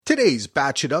Today's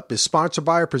Batch It Up is sponsored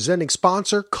by our presenting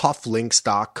sponsor,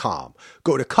 Cufflinks.com.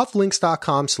 Go to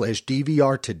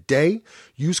Cufflinks.com/DVR today.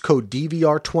 Use code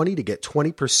DVR20 to get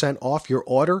 20% off your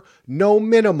order, no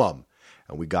minimum.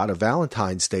 And we got a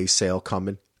Valentine's Day sale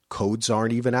coming. Codes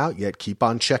aren't even out yet. Keep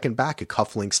on checking back at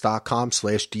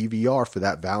Cufflinks.com/DVR for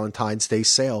that Valentine's Day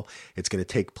sale. It's going to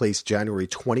take place January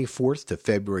 24th to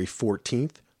February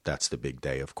 14th. That's the big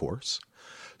day, of course.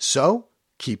 So,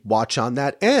 keep watch on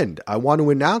that end. I want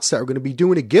to announce that we're going to be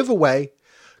doing a giveaway.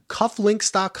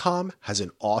 Cufflinks.com has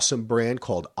an awesome brand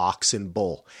called Oxen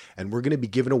Bull, and we're going to be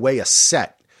giving away a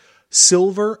set.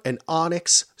 Silver and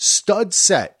onyx stud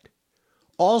set.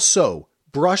 Also,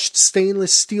 brushed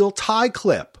stainless steel tie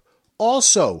clip.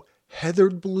 Also,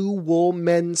 heathered blue wool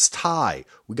men's tie.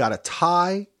 We got a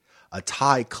tie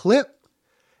clip,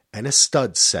 and a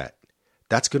stud set.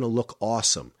 That's going to look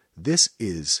awesome. This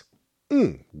is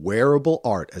wearable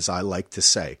art, as I like to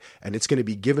say, and it's going to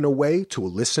be given away to a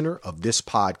listener of this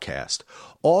podcast.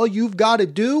 All you've got to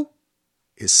do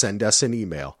is send us an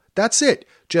email. That's it.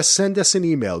 Just send us an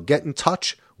email. Get in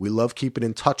touch. We love keeping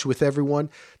in touch with everyone.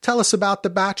 Tell us about The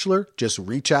Bachelor. Just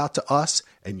reach out to us,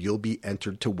 and you'll be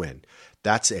entered to win.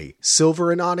 That's a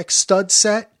silver and onyx stud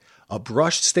set, a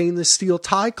brushed stainless steel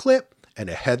tie clip, and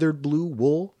a heathered blue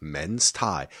wool men's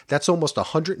tie. That's almost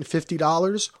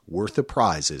 $150 worth of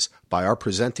prizes by our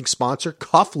presenting sponsor,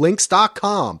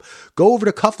 Cufflinks.com. Go over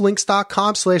to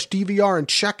Cufflinks.com/DVR and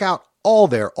check out all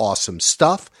their awesome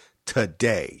stuff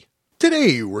today.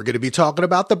 Today, we're going to be talking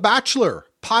about The Bachelor,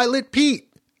 Pilot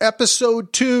Pete,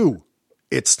 Episode 2.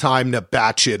 It's time to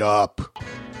batch it up.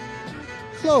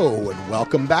 Hello and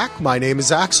welcome back. My name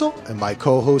is Axel, and my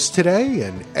co-host today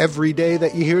and every day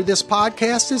that you hear this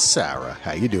podcast is Sarah.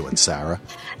 How you doing, Sarah?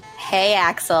 Hey,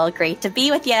 Axel. Great to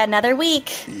be with you another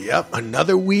week. Yep,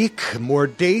 another week. More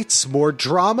dates, more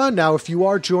drama. Now, if you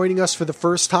are joining us for the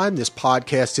first time, this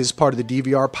podcast is part of the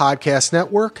DVR Podcast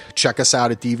Network. Check us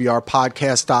out at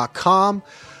dvrpodcast.com.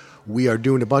 We are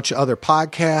doing a bunch of other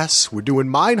podcasts. We're doing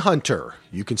Mindhunter.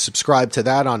 You can subscribe to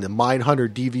that on the Mindhunter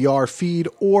DVR feed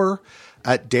or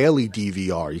at Daily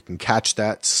DVR. You can catch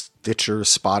that, Stitcher,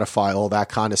 Spotify, all that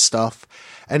kind of stuff.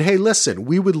 And hey, listen,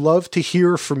 we would love to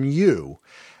hear from you.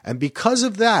 And because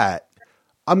of that,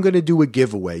 I'm going to do a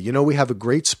giveaway. You know, we have a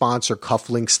great sponsor,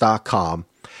 Cufflinks.com.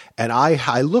 And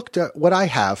I looked at what I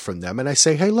have from them and I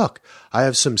say, hey, look, I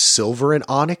have some silver and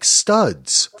onyx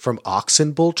studs from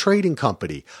Oxen Bull Trading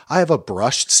Company. I have a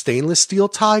brushed stainless steel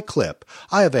tie clip.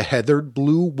 I have a heathered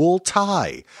blue wool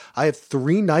tie. I have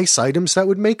 3 nice items that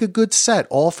would make a good set,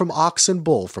 all from Oxen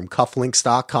Bull from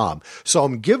Cufflinks.com. So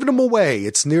I'm giving them away.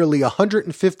 It's nearly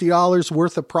 $150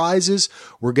 worth of prizes.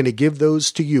 We're going to give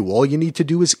those to you. All you need to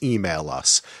do is email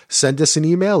us. Send us an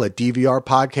email at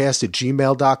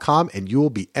dvrpodcast@gmail.com and you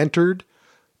will be entered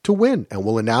to win, and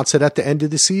we'll announce it at the end of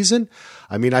the season.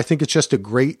 I mean, I think it's just a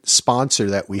great sponsor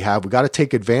that we have. We got to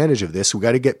take advantage of this. We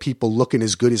got to get people looking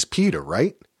as good as Peter,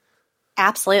 right?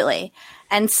 Absolutely.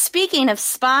 And speaking of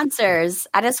sponsors,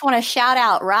 I just want to shout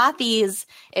out Rothy's.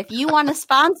 If you want to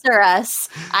sponsor us,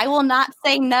 I will not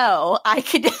say no. I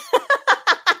could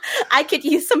I could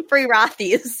use some free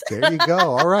Rothy's. There you go.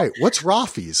 All right. What's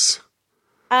Rothy's?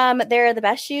 They're the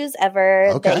best shoes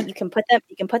ever. Okay. You can put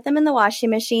them in the washing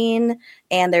machine,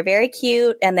 and they're very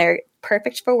cute and they're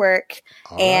perfect for work.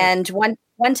 All and right.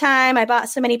 one time I bought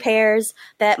so many pairs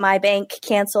that my bank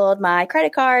canceled my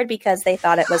credit card because they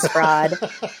thought it was fraud.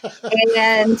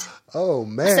 And oh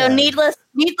man. So needless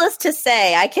to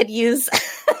say, I could use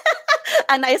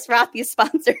a nice Rothy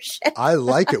sponsorship. I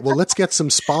like it. Well, let's get some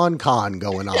SpawnCon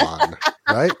going on,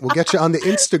 right? We'll get you on the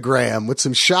Instagram with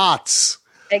some shots.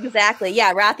 Exactly.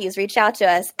 Yeah, Rothy's, reach out to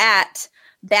us at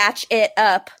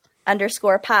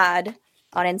batchitup_pod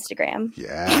on Instagram.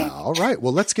 Yeah. All right.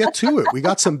 Well, let's get to it. We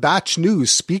got some batch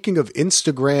news. Speaking of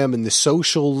Instagram and the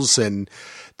socials, and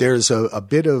there's a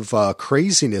bit of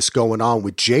craziness going on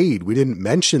with Jade. We didn't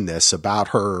mention this about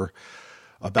her,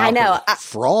 her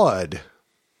fraud.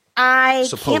 I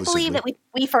supposedly. Can't believe that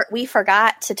we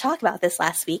forgot to talk about this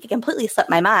last week. It completely slipped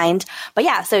my mind. But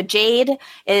yeah, so Jade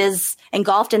is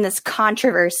engulfed in this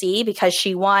controversy because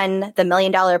she won the $1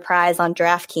 million prize on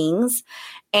DraftKings.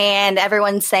 And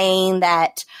everyone's saying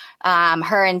that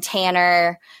her and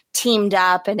Tanner teamed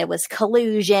up and it was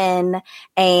collusion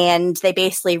and they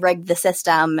basically rigged the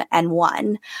system and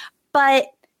won. But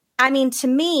I mean, to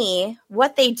me,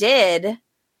 what they did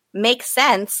makes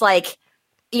sense. Like,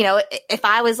 you know, if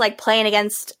I was like playing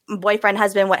against boyfriend,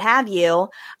 husband, what have you,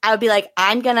 I would be like,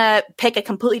 I'm going to pick a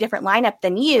completely different lineup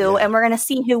than you and we're going to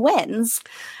see who wins.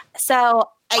 So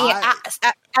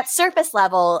At surface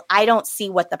level, I don't see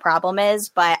what the problem is,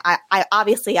 but I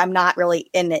obviously I'm not really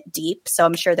in it deep, so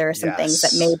I'm sure there are some things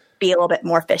that may be a little bit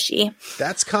more fishy.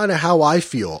 That's kind of how I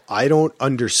feel. I don't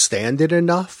understand it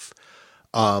enough.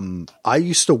 I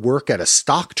used to work at a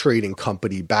stock trading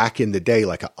company back in the day,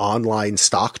 like an online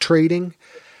stock trading.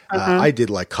 I did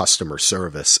like customer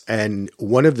service. And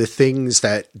one of the things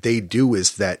that they do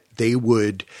is that they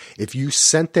would, if you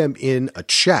sent them in a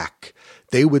check,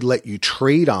 they would let you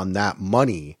trade on that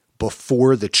money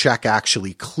before the check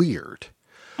actually cleared.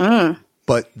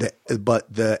 But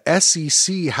the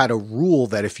SEC had a rule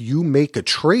that if you make a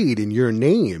trade in your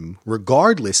name,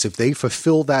 regardless if they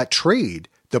fulfill that trade,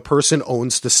 the person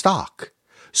owns the stock.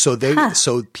 So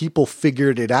so people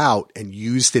figured it out and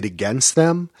used it against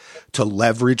them to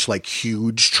leverage like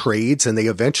huge trades. And they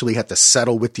eventually had to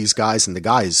settle with these guys, and the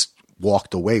guys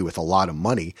walked away with a lot of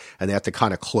money, and they had to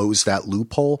kind of close that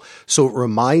loophole. So it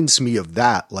reminds me of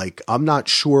that. Like, I'm not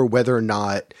sure whether or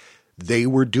not they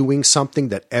were doing something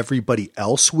that everybody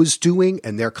else was doing,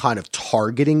 and they're kind of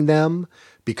targeting them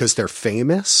because they're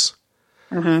famous.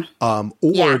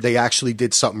 Or they actually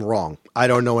did something wrong. I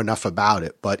don't know enough about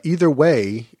it, but either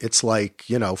way, it's like,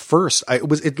 first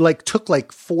it took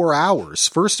like 4 hours.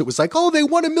 First it was like, oh, they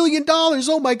won $1 million.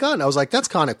 Oh my God. And I was like, that's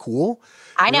kind of cool.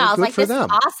 I know. I was like, this is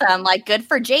awesome. Like, good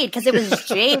for Jade. Cause it was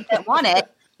Jade that won it,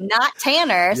 not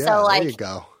Tanner. Yeah, so like there you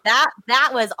go. that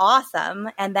was awesome.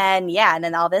 And then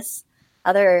all this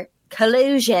other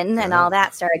collusion and all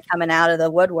that started coming out of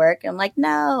the woodwork. I'm like,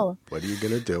 no. What are you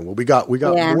going to do? Well, we got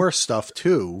more stuff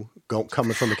too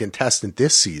coming from a contestant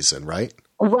this season, right?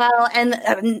 Well,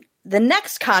 and the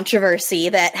next controversy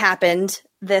that happened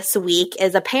this week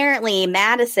is apparently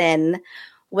Madison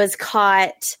was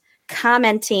caught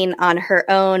commenting on her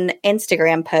own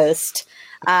Instagram post.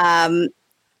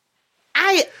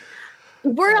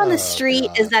 Word on the street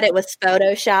is that it was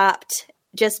photoshopped,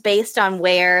 just based on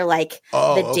where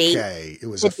the date, it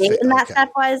was the date in that stuff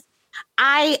was.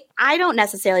 I don't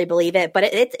necessarily believe it, but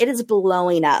it is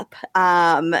blowing up.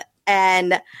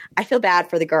 And I feel bad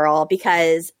for the girl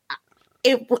because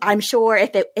I'm sure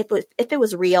if it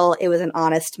was real, it was an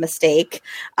honest mistake.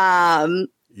 I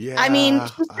mean,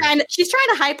 she's trying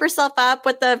to hype herself up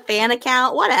with the fan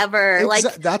account, whatever.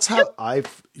 That's how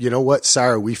you know what,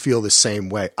 Sarah, we feel the same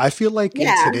way. I feel like in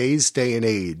today's day and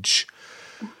age,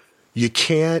 you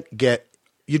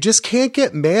just can't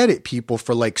get mad at people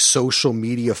for like social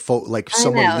media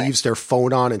someone leaves their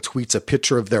phone on and tweets a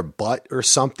picture of their butt or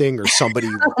something, or somebody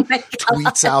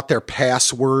tweets out their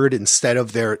password instead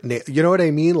of their you know what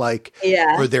I mean?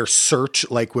 Or their search,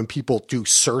 like when people do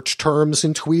search terms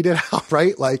and tweet it out,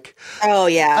 right?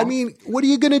 I mean, what are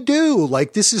you going to do?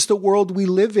 Like, this is the world we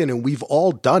live in, and we've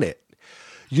all done it.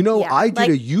 I did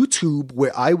a YouTube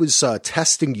where I was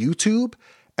testing YouTube,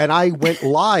 and I went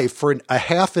live for a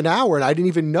half an hour, and I didn't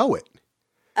even know it.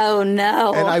 Oh,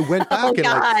 no. And I went back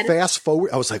and fast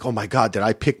forward. I was like, oh, my God, did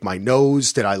I pick my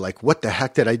nose? Did I what the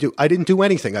heck did I do? I didn't do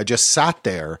anything. I just sat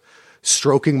there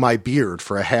stroking my beard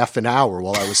for a half an hour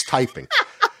while I was typing.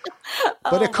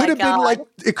 But it could have been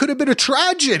it could have been a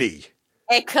tragedy.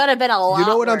 It could have been a lot. You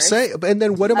know what worse. I'm saying? And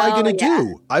then what am I going to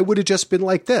do? I would have just been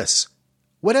like this.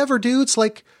 Whatever, dudes.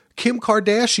 Like, Kim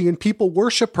Kardashian, people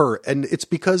worship her, and it's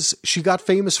because she got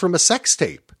famous from a sex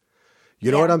tape.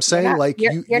 You know what I'm saying?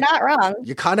 You're not wrong.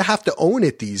 You kind of have to own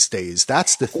it these days.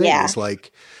 That's the thing. It's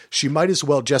like, she might as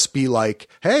well just be like,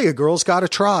 hey, a girl's got to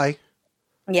try.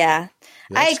 Yeah.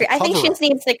 I agree. I think she just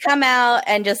needs to come out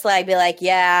and just be like,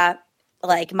 yeah,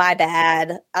 my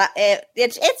bad.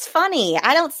 It's funny.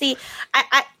 I don't see,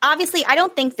 I obviously, I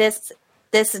don't think this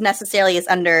necessarily is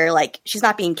under she's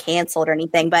not being canceled or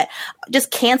anything, but just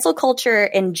cancel culture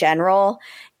in general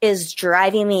is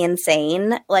driving me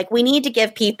insane. We need to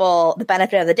give people the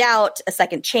benefit of the doubt, a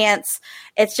second chance.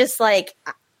 It's just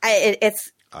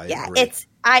it's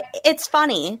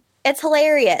funny. It's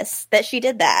hilarious that she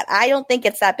did that. I don't think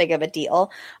it's that big of a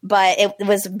deal, but it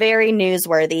was very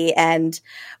newsworthy, and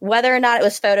whether or not it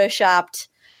was photoshopped,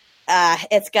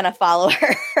 it's going to follow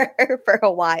her for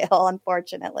a while,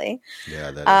 unfortunately. Yeah,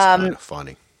 that is kind of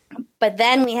funny. But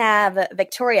then we have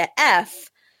Victoria F.,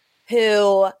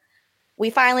 who we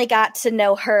finally got to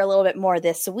know her a little bit more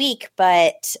this week,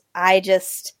 but I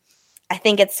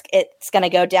think it's going to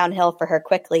go downhill for her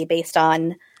quickly based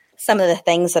on some of the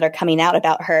things that are coming out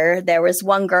about her. There was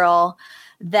one girl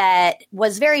that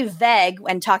was very vague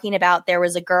when talking about there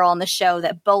was a girl on the show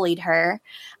that bullied her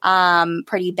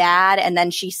pretty bad. And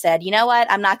then she said, you know what?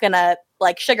 I'm not going to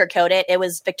sugarcoat it. It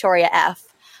was Victoria F.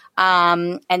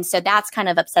 And so that's kind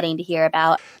of upsetting to hear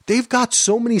about. They've got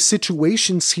so many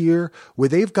situations here where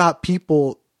they've got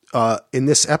people in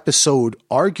this episode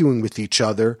arguing with each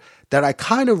other that I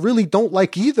kind of really don't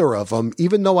like either of them,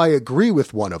 even though I agree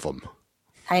with one of them.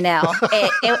 I know.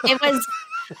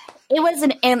 It was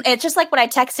and it's just like what I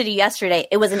texted you yesterday.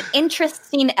 It was an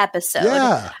interesting episode.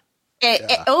 Yeah.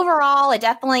 Overall,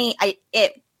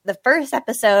 the first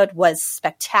episode was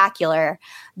spectacular.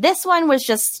 This one was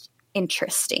just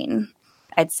interesting,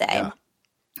 I'd say.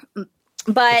 Yeah.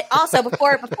 But also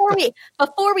before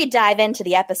we dive into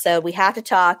the episode, we have to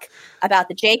talk about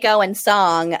the Jake Owen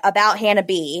song about Hannah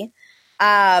B.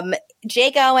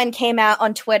 Jake Owen came out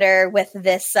on Twitter with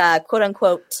this quote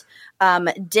unquote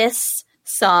diss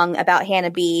song about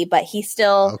Hannah B, but he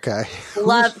still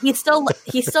he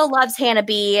still loves Hannah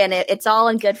B, and it's all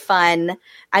in good fun.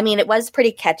 I mean, it was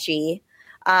pretty catchy.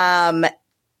 I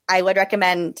would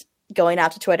recommend going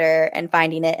out to Twitter and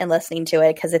finding it and listening to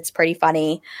it because it's pretty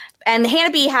funny. And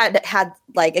Hannah B had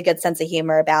like a good sense of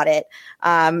humor about it.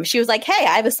 She was like, "Hey,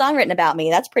 I have a song written about me.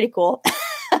 That's pretty cool."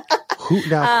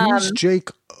 Who's Jake?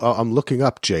 I'm looking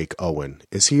up Jake Owen.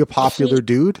 Is he a popular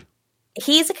dude?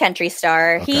 He's a country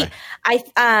star. Okay.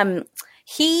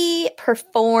 He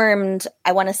performed,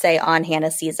 I want to say, on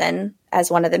Hannah's season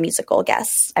as one of the musical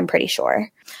guests, I'm pretty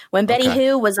sure. When Betty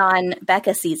Who was on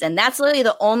Becca's season, that's literally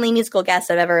the only musical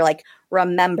guest I've ever like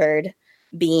remembered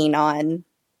being on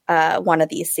one of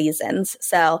these seasons.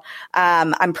 So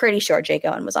I'm pretty sure Jake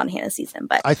Owen was on Hannah's season.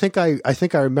 But I think I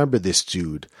remember this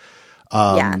dude.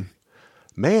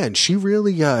 Man, she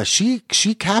really she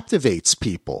captivates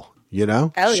people. You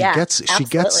know, she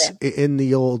gets in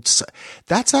the old.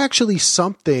 That's actually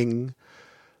something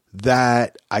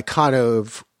that I kind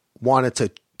of wanted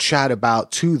to chat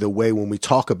about too. The way when we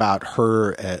talk about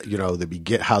her,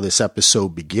 how this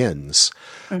episode begins,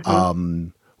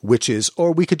 which is,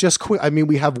 or we could just quit. I mean,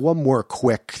 we have one more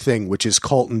quick thing, which is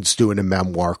Colton's doing a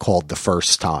memoir called The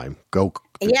First Time. Go,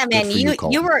 yeah, man,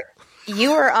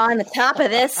 you were on the top of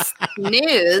this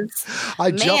news.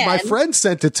 My friend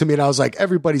sent it to me and I was like,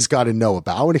 everybody's got to know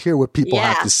about it. I want to hear what people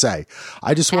have to say.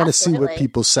 I just want to see what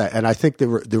people say. And I think the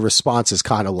response is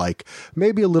kind of like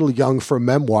maybe a little young for a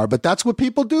memoir, but that's what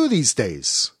people do these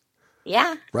days.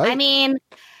 Yeah. Right? I mean,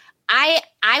 I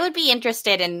would be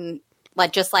interested in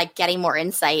just getting more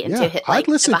insight into it. I'd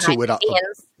listen to it.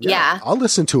 I'll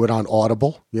listen to it on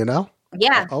Audible, you know?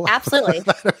 Yeah, absolutely.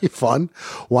 That'd be fun.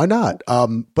 Why not?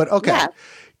 But okay,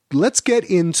 let's get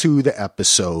into the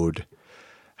episode.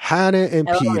 Hannah and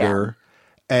Peter.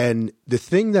 Yeah. And the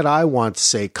thing that I want to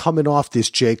say, coming off this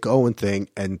Jake Owen thing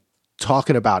and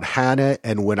talking about Hannah,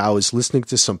 and when I was listening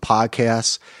to some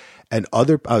podcasts and I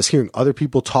was hearing other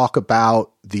people talk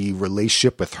about the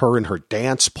relationship with her and her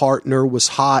dance partner was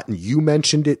hot, and you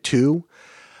mentioned it too.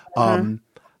 And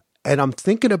I'm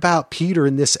thinking about Peter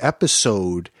in this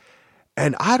episode.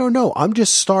 And I don't know, I'm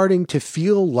just starting to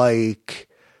feel like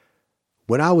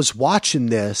when I was watching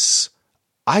this,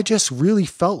 I just really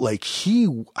felt like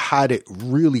he had it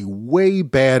really way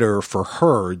better for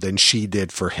her than she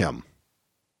did for him.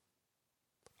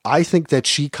 I think that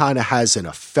she kind of has an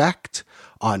effect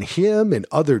on him and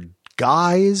other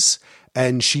guys,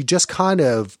 and she just kind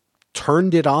of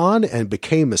turned it on and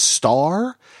became a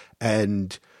star.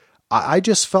 And I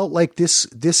just felt like this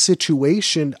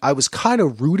situation, I was kind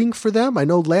of rooting for them. I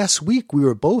know last week we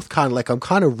were both kind of like, I'm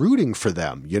kind of rooting for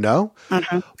them, you know?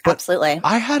 Absolutely.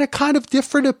 I had a kind of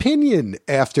different opinion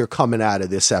after coming out of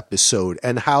this episode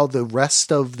and how the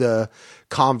rest of the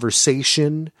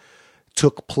conversation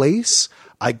took place.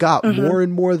 I got more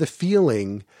and more the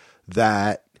feeling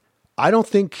that I don't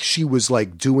think she was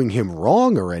like doing him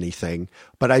wrong or anything,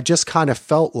 but I just kind of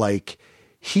felt like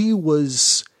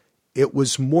it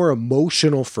was more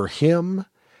emotional for him,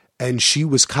 and she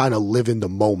was kind of living the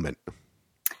moment.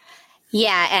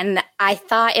 Yeah, and I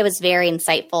thought it was very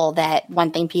insightful that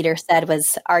one thing Peter said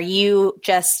was, are you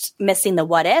just missing the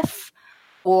what if,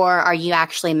 or are you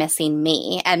actually missing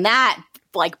me? And that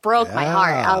broke my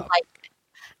heart. I was like,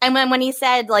 and when he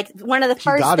said one of the first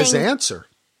things. He got his answer. answer.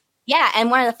 Yeah,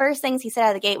 and one of the first things he said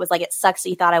out of the gate was it sucks that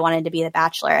you thought I wanted to be the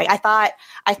Bachelor. I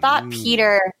thought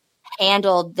Peter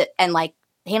handled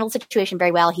handled the situation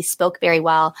very well. He spoke very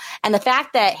well. And the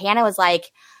fact that Hannah was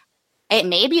like, it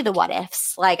may be the what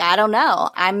ifs. I don't know.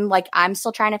 I'm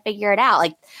still trying to figure it out.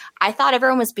 I thought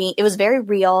everyone was it was very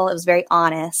real. It was very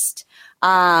honest.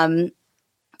 But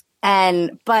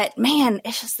man,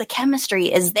 it's just the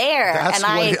chemistry is there.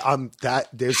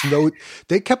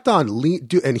 They kept on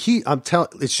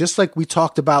it's just like we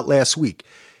talked about last week.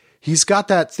 He's got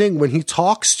that thing when he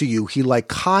talks to you, he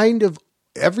kind of,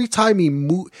 every time he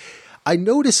moves, I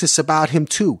notice this about him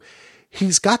too.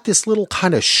 he's got this little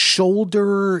kind of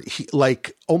shoulder,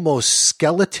 like almost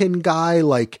skeleton guy,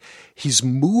 like he's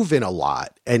moving a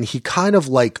lot, and he kind of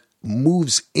like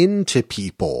moves into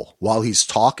people while he's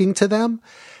talking to them.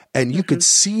 And you could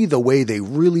see the way they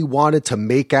really wanted to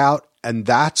make out. And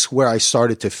that's where I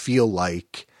started to feel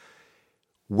like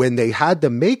when they had the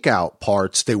makeout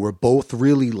parts, they were both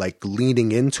really like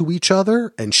leaning into each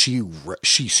other, and she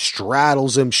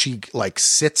straddles him. She like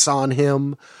sits on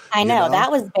him. I know that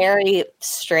was very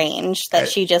strange that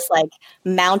she just like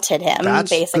mounted him.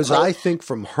 Basically, because I think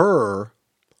from her,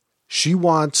 she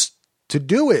wants to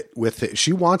do it with it.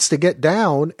 She wants to get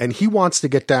down, and he wants to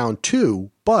get down too.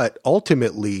 But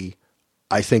ultimately,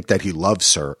 I think that he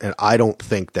loves her, and I don't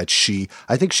think that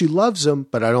I think she loves him,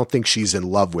 but I don't think she's in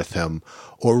love with him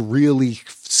or really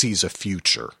sees a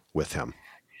future with him.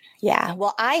 Yeah.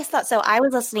 Well, I thought so. I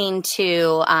was listening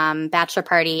to Bachelor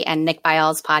Party and Nick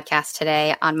Viall's podcast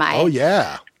today on my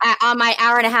on my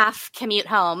hour and a half commute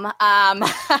home.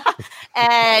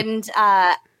 And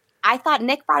I thought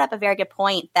Nick brought up a very good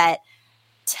point that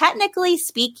technically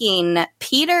speaking,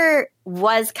 Peter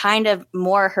was kind of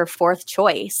more her fourth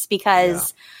choice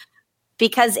because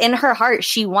in her heart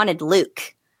she wanted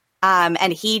Luke,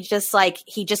 and he just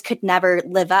could never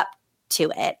live up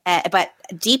to it. But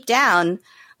deep down,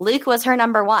 Luke was her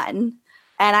number one,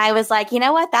 and I was like, you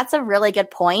know what? That's a really good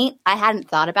point. I hadn't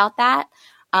thought about that,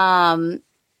 and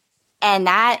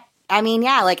that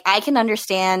like I can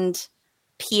understand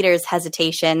Peter's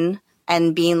hesitation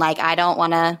and being like, I don't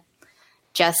want to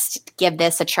just give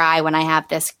this a try when I have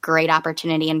this great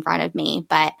opportunity in front of me.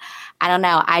 But I don't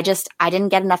know. I didn't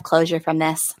get enough closure from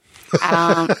this.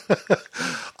 I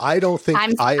don't think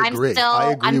I agree.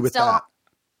 I agree with that.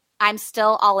 I'm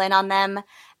still all in on them.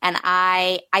 And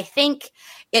I think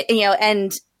it,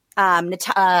 and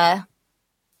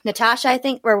Natasha, I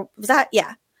think, or was that?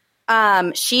 Yeah.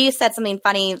 She said something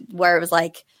funny where it was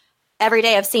like, every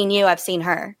day I've seen you, I've seen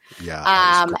her. Yeah.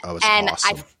 That was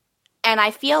awesome. And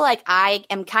I feel like I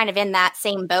am kind of in that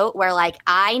same boat where like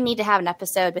I need to have an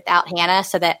episode without Hannah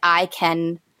so that I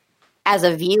can, as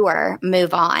a viewer,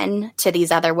 move on to these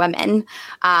other women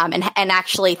and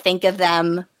actually think of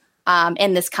them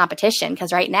in this competition.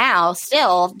 Because right now,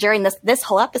 still during this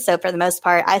whole episode, for the most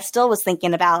part, I still was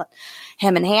thinking about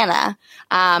him and Hannah.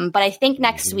 But I think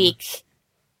next week,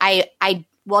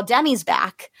 Demi's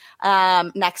back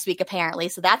next week apparently,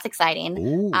 so that's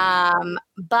exciting.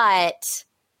 But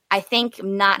I think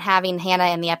not having Hannah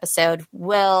in the episode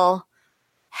will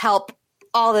help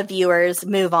all the viewers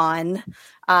move on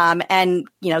and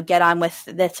get on with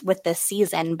this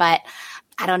season. But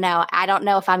I don't know. I don't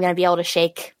know if I'm going to be able to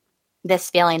shake this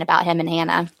feeling about him and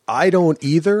Hannah. I don't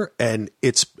either, and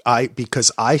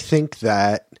because I think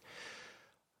that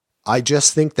I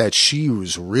just think that she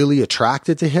was really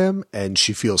attracted to him and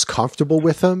she feels comfortable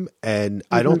with him, and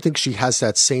I don't think she has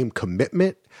that same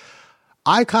commitment.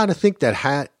 I kind of think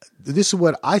that this is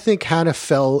what I think. Hannah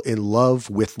fell in love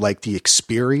with like the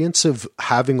experience of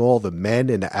having all the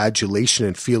men and the adulation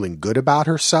and feeling good about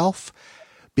herself,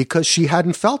 because she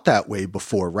hadn't felt that way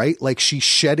before, right? Like she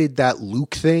shedded that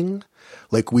Luke thing,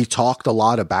 like we talked a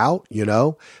lot about,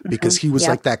 because he was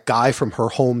like that guy from her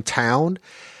hometown.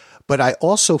 But I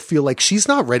also feel like she's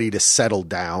not ready to settle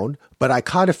down, but I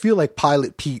kind of feel like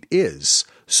Pilot Pete is.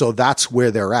 So that's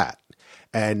where they're at.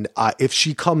 And if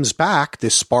she comes back,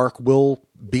 this spark will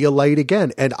be alight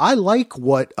again. And I like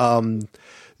what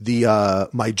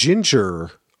my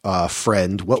ginger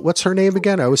friend, what's her name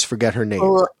again? I always forget her name.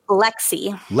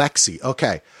 Lexi.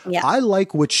 Okay. Yeah. I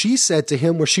like what she said to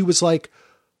him, where she was like,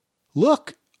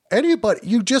 look,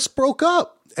 you just broke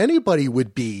up. Anybody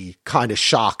would be kind of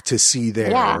shocked to see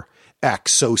their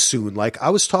ex so soon. Like I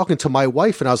was talking to my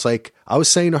wife and I was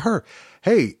saying to her,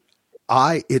 hey,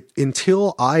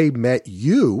 until I met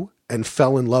you and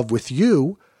fell in love with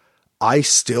you, I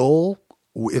still,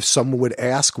 if someone would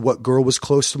ask what girl was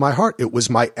close to my heart, it was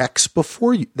my ex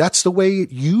before you. That's the way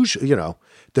it usually,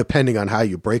 depending on how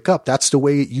you break up, that's the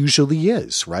way it usually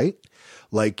is, right?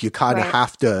 Like you kind of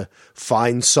have to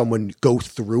find someone, go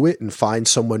through it and find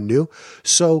someone new.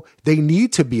 So they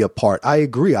need to be apart. I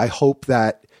agree. I hope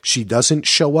that she doesn't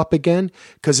show up again,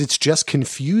 because it's just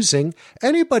confusing.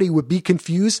 Anybody would be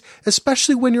confused,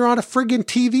 especially when you're on a friggin'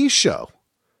 TV show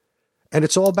and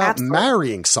it's all about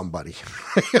marrying somebody.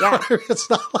 Yeah.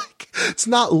 It's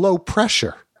not low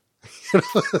pressure.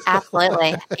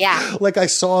 Absolutely. Yeah. Like I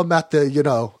saw him at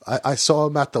the, I saw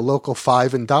him at the local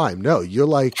 5 and Dime. No, you're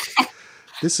like,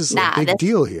 this is a big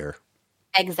deal here.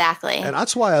 Exactly. And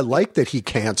that's why I like that he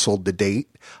canceled the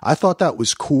date. I thought that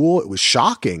was cool. It was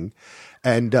shocking.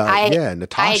 And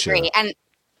Natasha. I agree.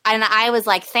 And I was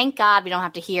like, thank God we don't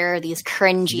have to hear these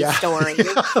cringy stories.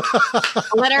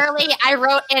 Literally, I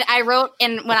wrote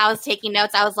in when I was taking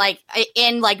notes, I was like,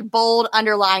 in like bold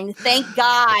underline, thank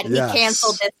God he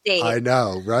canceled this date. I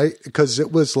know, right? Because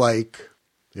it was like,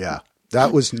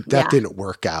 that didn't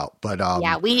work out.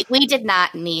 But we did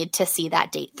not need to see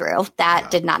that date through.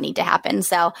 That did not need to happen.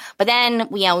 So, but then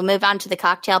we move on to the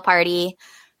cocktail party.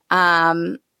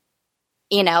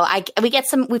 We get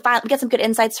some good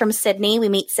insights from Sydney. We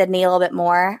meet Sydney a little bit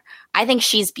more. I think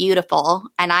she's beautiful,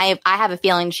 and I have a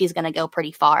feeling she's going to go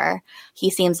pretty far. He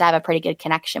seems to have a pretty good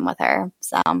connection with her.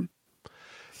 So,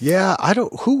 yeah,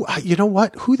 you know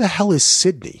what? Who the hell is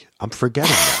Sydney? I'm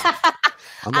forgetting that.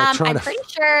 I'm pretty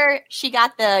sure she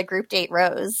got the group date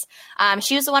rose.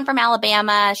 She was the one from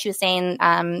Alabama. She was saying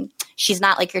she's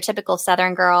not like your typical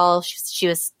Southern girl. She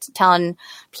was telling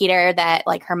Peter that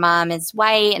like her mom is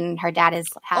white and her dad is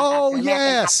half African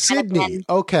American. Sydney.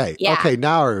 Okay. Yeah. Okay,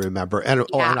 now I remember. And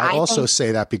I also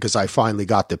say that because I finally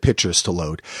got the pictures to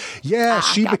load. Yeah,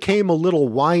 she became a little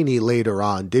whiny later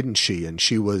on, didn't she? And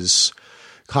she was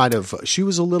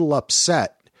a little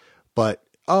upset, but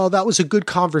oh, that was a good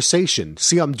conversation.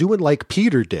 See, I'm doing like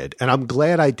Peter did, and I'm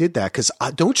glad I did that because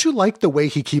don't you like the way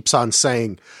he keeps on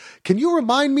saying, can you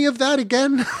remind me of that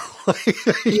again?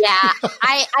 Yeah.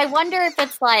 I wonder if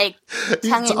it's like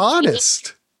it's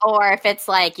honest. Or if it's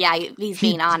like, he's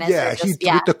being honest. Yeah,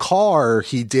 with the car,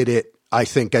 he did it, I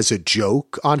think, as a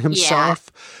joke on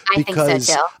himself. Yeah, I think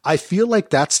so too. I feel like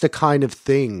that's the kind of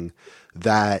thing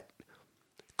that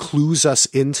clues us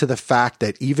into the fact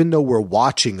that even though we're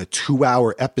watching a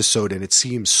 2-hour episode and it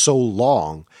seems so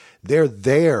long,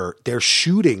 they're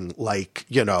shooting like,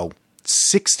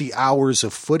 60 hours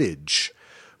of footage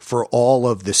for all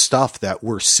of the stuff that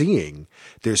we're seeing.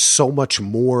 There's so much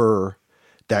more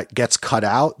that gets cut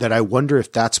out that I wonder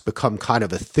if that's become kind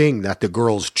of a thing that the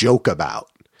girls joke about.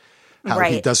 How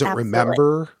he doesn't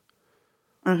remember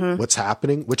what's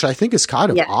happening, which I think is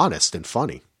kind of honest and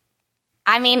funny.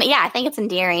 I mean, I think it's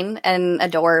endearing and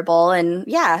adorable. And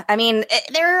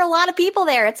there are a lot of people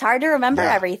there. It's hard to remember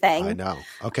everything. I know.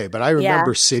 Okay. But I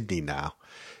remember Sydney now.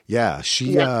 Yeah.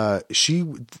 I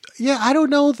don't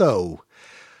know though.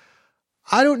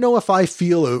 I don't know if I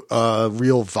feel a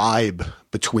real vibe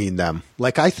between them.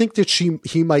 Like, I think that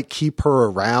he might keep her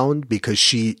around because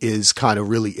she is kind of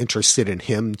really interested in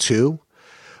him too.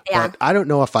 Yeah. But I don't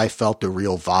know if I felt a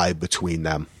real vibe between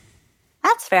them.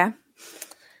 That's fair.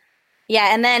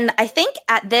 Yeah, and then I think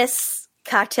at this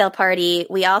cocktail party,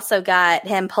 we also got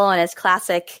him pulling his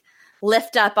classic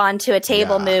lift up onto a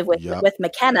table move with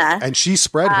McKenna. And she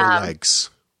spread her legs.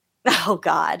 Oh,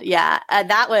 God, yeah.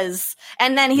 That was –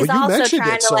 and then he's also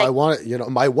trying to, so I want to –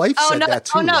 my wife said that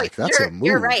too. That's a move,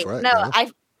 you're right. No,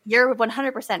 you're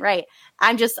 100% right.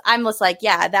 I'm just like,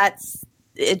 that's –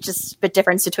 it's just a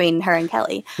difference between her and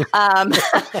Kelly. And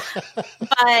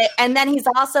then he's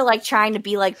also like trying to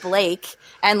be like Blake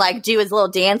and like do his little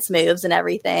dance moves and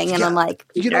everything. And I'm like,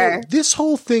 this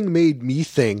whole thing made me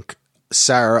think,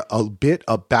 Sarah, a bit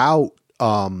about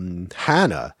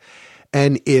Hannah.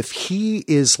 And if he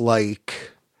is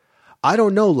like, I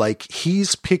don't know, like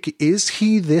is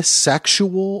he this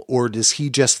sexual or does he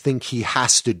just think he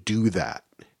has to do that?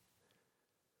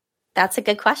 That's a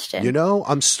good question.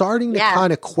 I'm starting to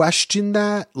kind of question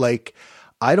that. Like,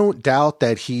 I don't doubt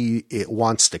that he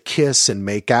wants to kiss and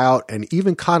make out and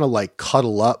even kind of like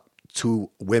cuddle up to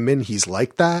women. He's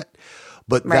like that.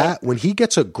 But that when he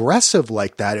gets aggressive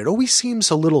like that, it always seems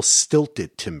a little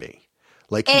stilted to me.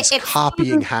 Like he's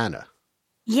copying Hannah.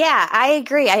 Yeah, I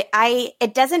agree.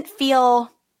 It doesn't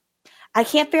feel, I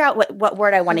can't figure out what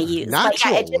word I want to use.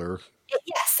 Natural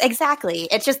yes, exactly.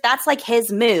 It's just that's like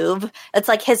his move. It's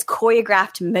like his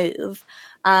choreographed move.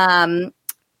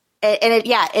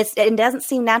 It doesn't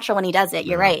seem natural when he does it.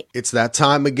 You're right. It's that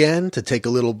time again to take a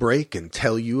little break and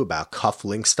tell you about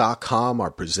Cufflinks.com,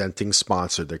 our presenting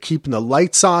sponsor. They're keeping the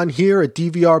lights on here at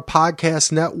DVR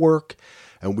Podcast Network,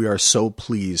 and we are so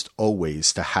pleased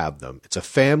always to have them. It's a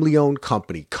family-owned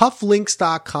company.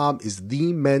 Cufflinks.com is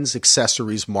the men's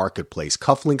accessories marketplace.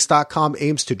 Cufflinks.com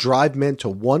aims to drive men to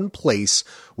one place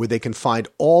where they can find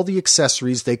all the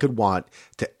accessories they could want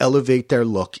to elevate their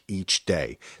look each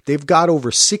day. They've got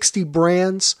over 60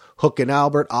 brands, Hook &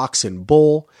 Albert, Ox &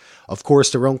 Bull, of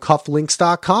course, their own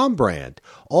Cufflinks.com brand.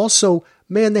 Also,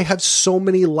 man, they have so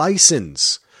many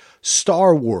licenses.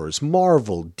 Star Wars,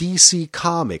 Marvel, DC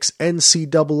Comics,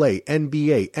 NCAA,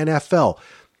 NBA, NFL.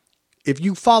 If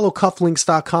you follow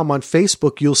Cufflinks.com on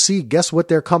Facebook, you'll see, guess what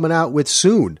they're coming out with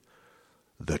soon?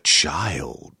 The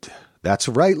Child. That's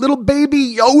right, little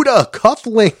baby Yoda,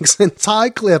 cufflinks and tie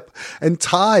clip and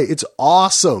tie. It's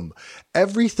awesome.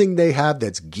 Everything they have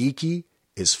that's geeky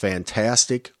is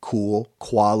fantastic, cool,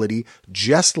 quality,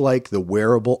 just like the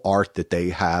wearable art that they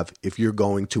have if you're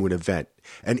going to an event.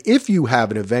 And if you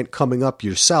have an event coming up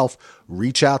yourself,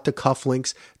 reach out to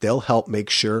Cufflinks. They'll help make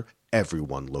sure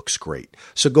everyone looks great.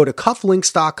 So go to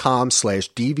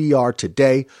cufflinks.com/DVR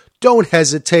today. Don't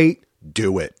hesitate.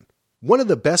 Do it. One of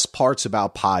the best parts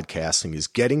about podcasting is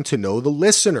getting to know the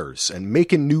listeners and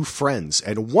making new friends.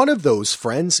 And one of those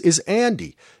friends is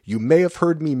Andy. You may have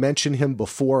heard me mention him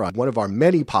before on one of our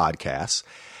many podcasts.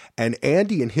 And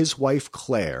Andy and his wife,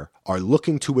 Claire, are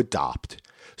looking to adopt.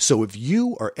 So if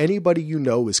you or anybody you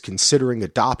know is considering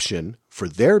adoption for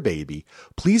their baby,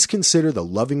 please consider the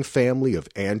loving family of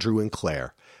Andrew and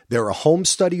Claire. They're a home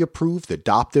study approved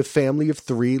adoptive family of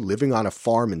 3 living on a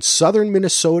farm in southern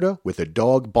Minnesota with a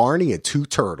dog Barney and 2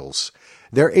 turtles.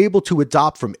 They're able to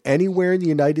adopt from anywhere in the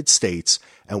United States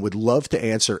and would love to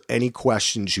answer any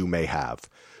questions you may have.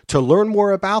 To learn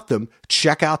more about them,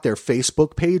 check out their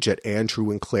Facebook page at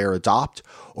Andrew and Claire Adopt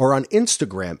or on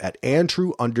Instagram at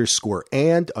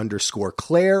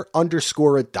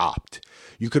Andrew_and_Claire_adopt.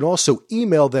 You can also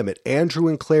email them at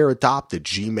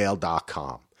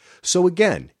andrewandclaireadopt@gmail.com. So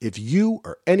again, if you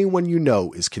or anyone you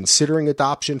know is considering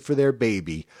adoption for their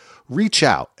baby, reach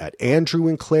out at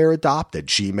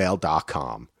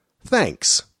andrewandclaireadopt@gmail.com.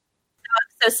 Thanks.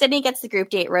 So Sydney gets the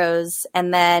group date rose,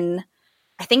 and then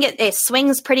I think it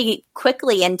swings pretty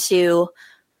quickly into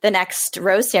the next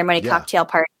rose ceremony cocktail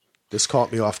party. This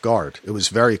caught me off guard. It was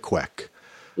very quick.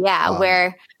 Yeah,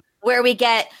 where we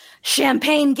get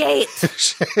Champagne Gate.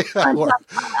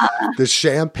 The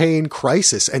Champagne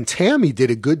Crisis. And Tammy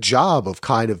did a good job of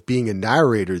kind of being a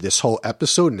narrator this whole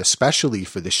episode, and especially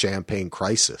for the Champagne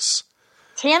Crisis.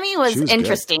 Tammy was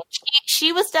interesting.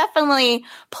 She was definitely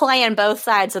playing both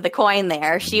sides of the coin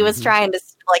there. She was trying to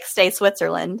stay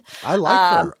Switzerland. I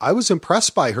like her. I was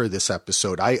impressed by her this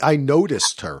episode. I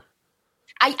noticed her.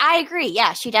 I agree.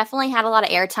 Yeah, she definitely had a lot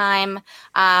of airtime.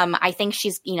 I think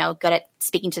she's, good at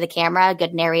speaking to the camera,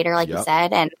 good narrator, like you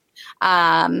said. And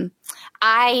I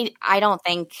don't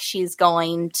think she's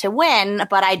going to win,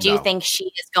 but I do think she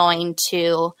is going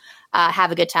to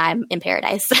have a good time in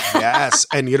paradise. Yes.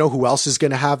 And you know who else is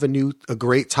going to have a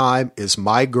great time is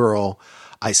my girl.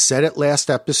 I said it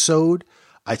last episode.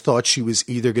 I thought she was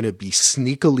either going to be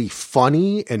sneakily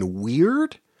funny and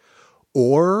weird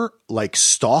or like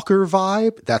stalker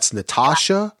vibe. That's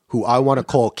Natasha, who I want to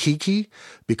call Kiki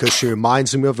because she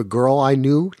reminds me of a girl I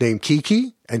knew named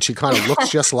Kiki, and she kind of looks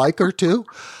just like her too.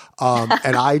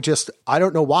 And I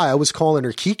don't know why I was calling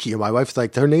her Kiki, and my wife's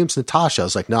like, her name's Natasha. I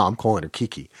was like, no, I'm calling her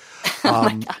Kiki.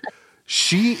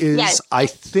 She is, yes. I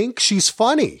think she's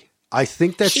funny. I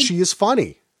think that she is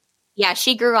funny. Yeah,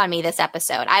 she grew on me this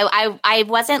episode. I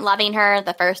wasn't loving her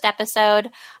the first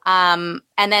episode. And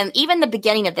then even the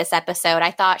beginning of this episode,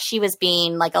 I thought she was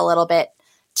being like a little bit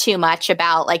too much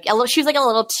about she was like a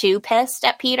little too pissed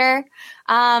at Peter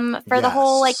for the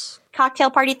whole cocktail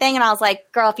party thing. And I was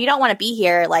like, girl, if you don't want to be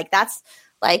here, then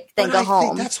go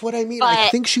home. That's what I mean. But I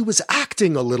think she was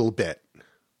acting a little bit.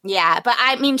 Yeah, but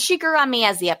I mean, she grew on me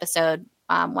as the episode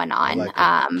went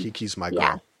on. Kiki's my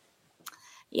girl.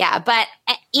 Yeah, but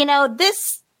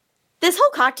this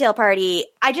whole cocktail party,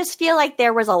 I just feel like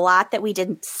there was a lot that we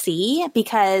didn't see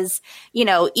because,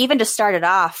 even to start it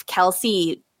off,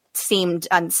 Kelsey seemed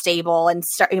unstable and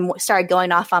started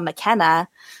going off on McKenna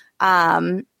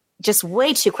just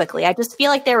way too quickly. I just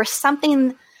feel like there was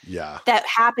something that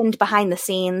happened behind the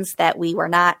scenes that we were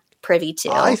not privy to.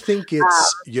 I think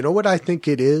it's, what I think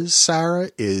it is, Sarah,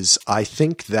 is I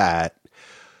think that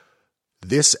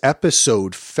this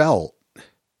episode felt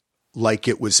like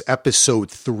it was episode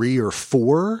 3 or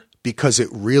 4 because it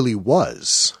really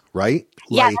was, right?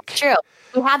 Yeah, that's true.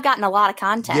 We have gotten a lot of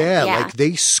content. Yeah, like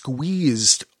they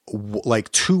squeezed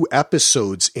 2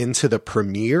 episodes into the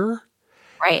premiere.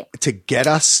 Right. To get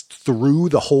us through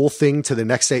the whole thing to the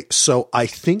next day. So I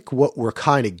think what we're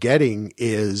kind of getting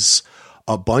is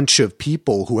a bunch of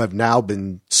people who have now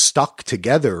been stuck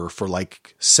together for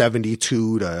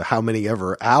 72 to how many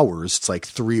ever hours. It's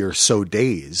 3 or so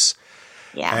days.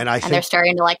 Yeah. And they're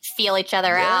starting to feel each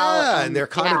other out. Yeah. And they're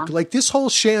kind of this whole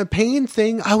champagne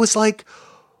thing. I was like,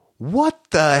 what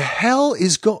the hell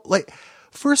is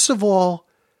first of all,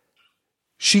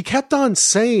 she kept on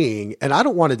saying, and I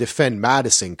don't want to defend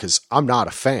Madison because I'm not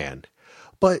a fan,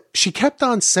 but she kept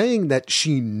on saying that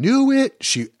she knew it.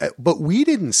 But we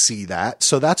didn't see that.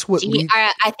 So that's what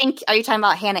I think, are you talking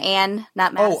about Hannah Ann,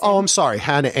 not Madison? Oh, I'm sorry.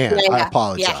 Hannah Ann. Yeah. I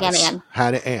apologize. Yeah, Hannah Ann.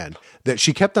 Hannah Ann. That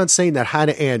she kept on saying that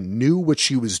Hannah Ann knew what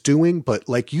she was doing, but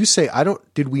like you say,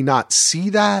 did we not see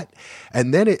that?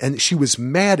 And then and she was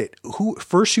mad at who?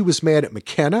 First she was mad at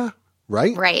McKenna,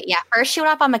 right? Right. Yeah. First, she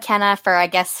went up on McKenna for, I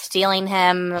guess, stealing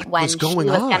him when she was going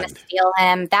to steal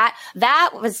him. That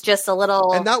was just a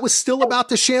little. And that was still about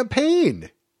the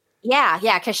champagne. Yeah.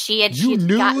 Yeah. Because she had. You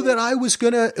knew that I was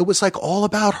it was like all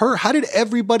about her. How did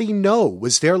everybody know?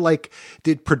 Was there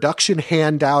did production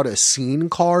hand out a scene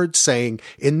card saying,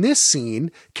 in this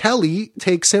scene, Kelly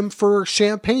takes him for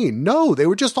champagne? No, they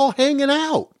were just all hanging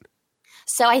out.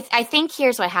 So I think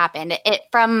here's what happened.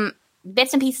 From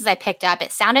bits and pieces I picked up,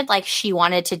 it sounded like she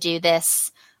wanted to do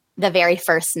this the very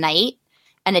first night,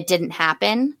 and it didn't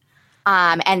happen.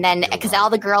 And then because all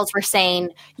the girls were saying,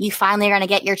 you finally are going to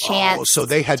get your chance. Oh, so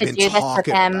they had been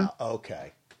talking about.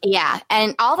 Okay. Yeah.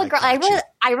 And all the girls,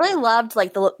 I really loved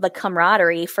the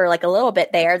camaraderie for a little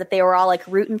bit there, that they were all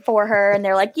rooting for her, and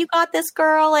they're like, you got this,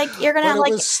 girl. You're going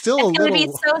to it's going to be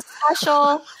so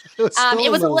special.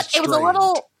 It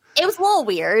was a little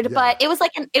weird, yeah. But it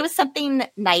was something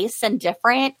nice and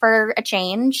different for a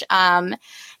change. And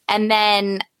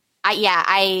then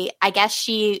I guess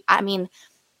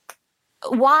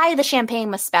why the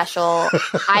champagne was special.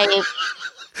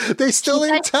 They still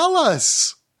didn't tell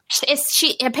us.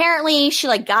 She apparently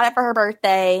got it for her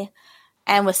birthday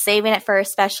and was saving it for a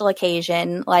special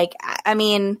occasion.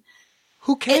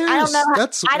 Who cares?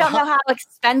 I don't know how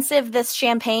expensive this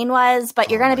champagne was, but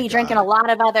you're going to be drinking a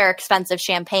lot of other expensive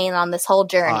champagne on this whole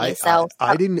journey.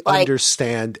 I didn't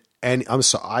understand any. I'm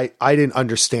sorry, I didn't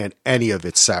understand any of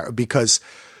it, Sarah, because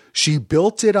she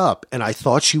built it up, and I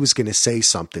thought she was going to say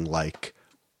something like,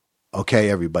 "Okay,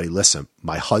 everybody, listen,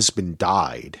 my husband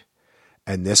died,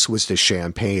 and this was the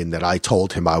champagne that I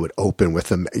told him I would open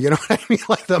with him." You know what I mean?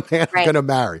 The man I'm going to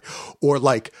marry. Or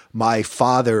my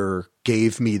father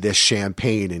gave me this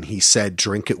champagne and he said,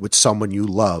 drink it with someone you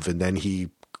love. And then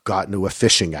he got into a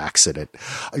fishing accident.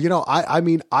 I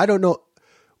don't know.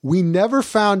 We never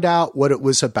found out what it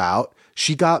was about.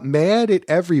 She got mad at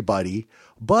everybody,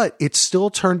 but it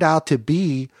still turned out to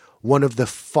be one of the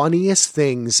funniest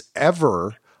things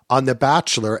ever on The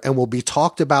Bachelor and will be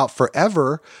talked about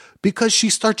forever, because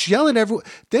she starts yelling at everyone.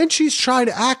 Then she's trying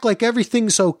to act like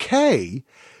everything's okay,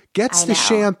 gets the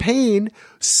champagne,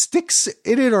 sticks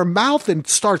it in her mouth, and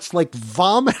starts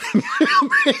vomiting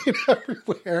champagne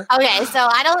everywhere. Okay, so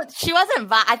she wasn't,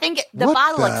 I think the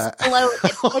bottle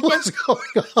exploded. What's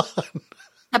going on?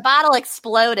 The bottle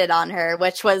exploded on her,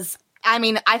 which was,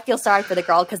 I feel sorry for the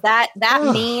girl, because that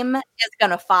meme is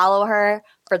going to follow her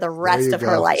for the rest of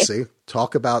her life. See,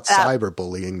 talk about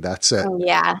cyberbullying. That's it.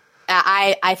 Yeah.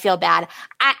 I feel bad.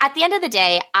 At the end of the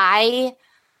day, I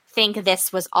think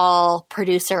this was all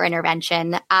producer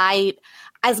intervention.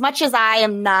 As much as I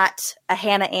am not a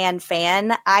Hannah Ann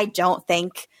fan, I don't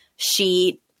think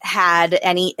she had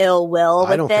any ill will with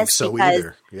this. I don't think so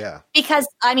either. Yeah. Because,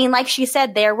 like she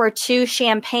said, there were 2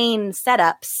 champagne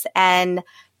setups, and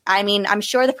I'm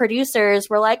sure the producers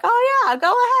were like, oh yeah,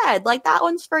 go ahead. That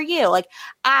one's for you.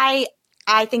 I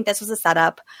think this was a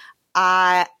setup.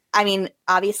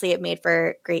 Obviously it made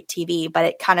for great TV, but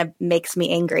it kind of makes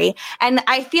me angry. And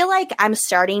I feel like I'm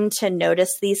starting to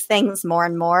notice these things more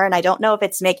and more. And I don't know if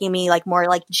it's making me more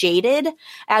jaded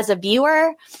as a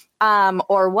viewer,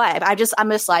 or what. I'm just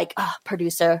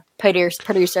producer.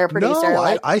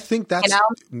 No, I think that's,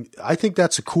 I think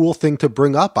that's a cool thing to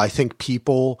bring up. I think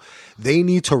people, they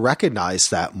need to recognize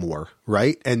that more,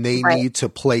 right? And they need to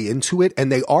play into it.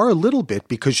 And they are a little bit,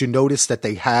 because you notice that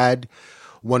they had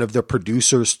one of the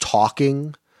producers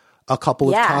talking a couple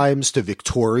of times to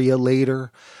Victoria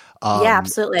later. Yeah,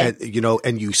 absolutely. And,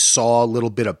 and you saw a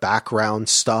little bit of background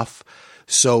stuff.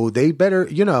 So they better,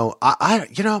 I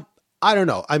don't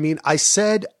know. I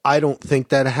said, I don't think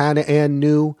that Hannah Ann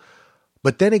knew,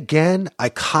 but then again, I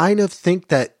kind of think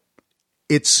that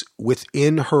it's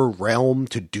within her realm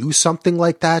to do something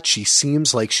like that. She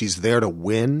seems like she's there to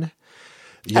win.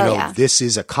 This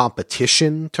is a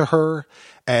competition to her.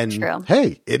 And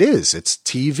hey, it is. It's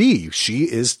TV.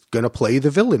 She is going to play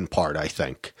the villain part, I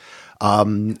think.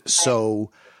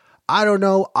 So I don't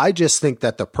know. I just think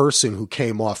that the person who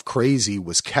came off crazy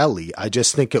was Kelly. I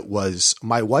just think it was,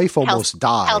 my wife almost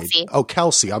died. Kelsey. Oh,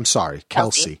 Kelsey. I'm sorry.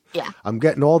 Kelsey. Yeah. I'm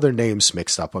getting all their names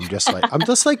mixed up. I'm just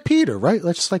like Peter, right?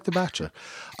 Just like The Bachelor.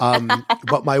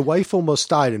 But my wife almost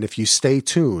died. And if you stay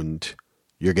tuned,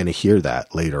 you're going to hear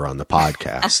that later on the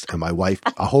podcast. And my wife,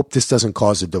 I hope this doesn't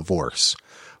cause a divorce,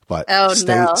 but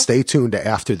stay tuned to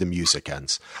after the music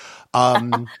ends.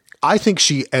 I think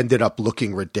she ended up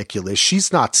looking ridiculous.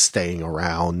 She's not staying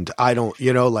around. I don't,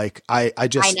 I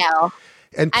know.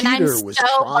 And Peter was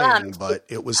crying, but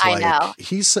it was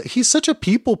he's such a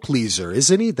people pleaser,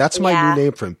 isn't he? That's my new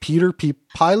name for him.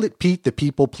 Pilot Pete, the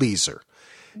people pleaser.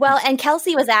 Well, and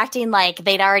Kelsey was acting like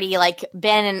they'd already like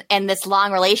been in this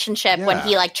long relationship when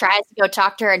he like tries to go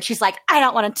talk to her and she's like, I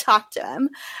don't want to talk to him.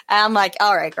 And I'm like,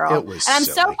 all right, girl. It was and I'm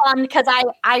silly. so bummed because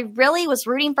I really was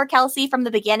rooting for Kelsey from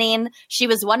the beginning. She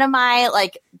was one of my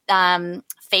like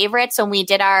favorites when we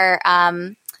did our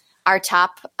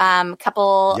top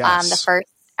couple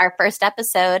our first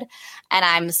episode. And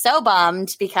I'm so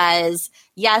bummed because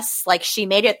yes, like she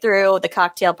made it through the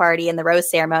cocktail party and the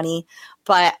rose ceremony,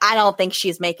 but I don't think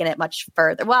she's making it much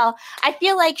further. Well, I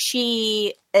feel like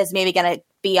she is maybe going to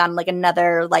be on like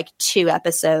another like 2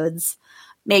 episodes,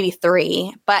 maybe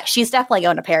 3, but she's definitely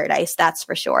going to Paradise. That's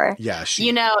for sure. Yeah.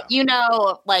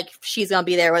 Like she's going to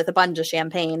be there with a bunch of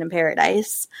champagne in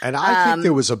Paradise. And I think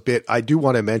there was a bit, I do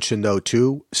want to mention though,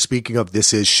 too, speaking of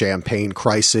this is Champagne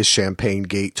Crisis, Champagne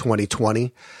Gate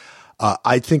 2020.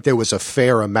 I think there was a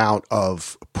fair amount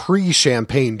of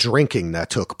pre-champagne drinking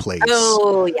that took place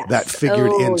that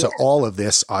figured into all of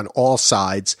this on all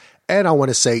sides. And I want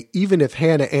to say, even if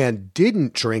Hannah Ann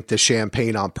didn't drink the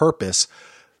champagne on purpose,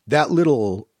 that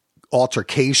little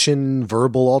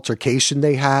verbal altercation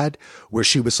they had where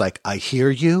she was like, I hear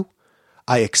you,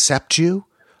 I accept you,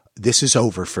 this is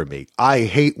over for me. I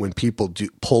hate when people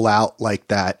pull out like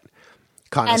that.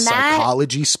 Kind of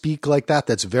psychology speak like that.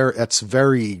 That's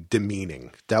very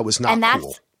demeaning. That was not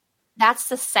cool. That's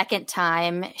the second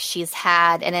time she's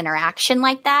had an interaction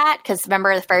like that. Because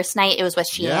remember the first night it was with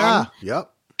Sheehan. Yeah.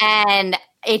 Yep. And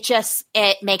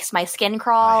it makes my skin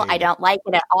crawl. I don't like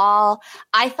it at all.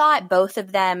 I thought both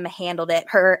of them handled it.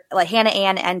 Hannah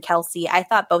Ann and Kelsey. I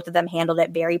thought both of them handled it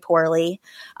very poorly.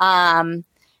 Hannah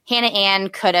Ann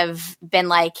could have been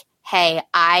like, hey,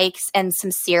 I am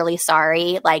sincerely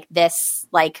sorry. Like this,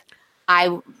 like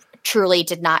I truly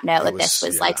did not know that this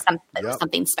was like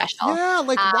something special. Yeah,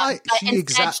 like why?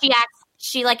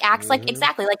 She acts like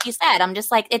exactly like you said. I'm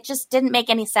just like, it just didn't make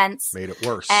any sense. Made it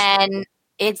worse. And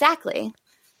exactly.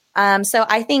 So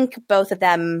I think both of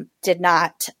them did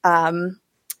not come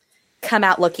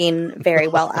out looking very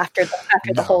well after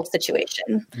the whole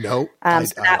situation. No.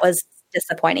 So that was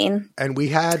disappointing. And we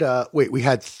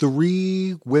had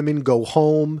 3 women go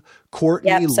home: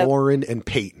 Courtney, Lauren, and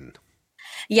Peyton.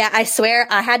 Yeah, I swear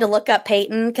I had to look up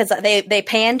Peyton because they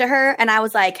panned to her, and I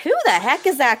was like, "Who the heck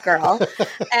is that girl?"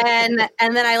 and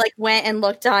then I like went and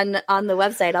looked on the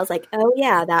website. I was like, "Oh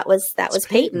yeah, that was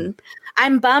Peyton."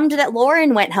 I'm bummed that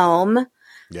Lauren went home.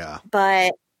 Yeah,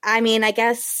 but I mean, I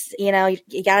guess you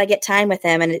got to get time with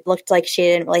him, and it looked like she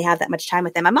didn't really have that much time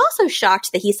with him. I'm also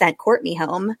shocked that he sent Courtney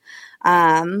home.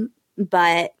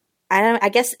 But I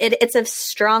guess it's a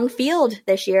strong field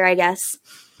this year, I guess.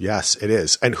 Yes, it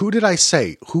is. And who did I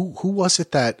say? Who was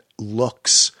it that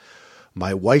looks?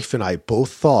 My wife and I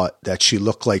both thought that she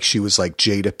looked like she was like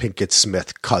Jada Pinkett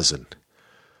Smith's cousin.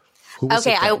 Who was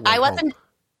I wasn't.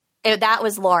 That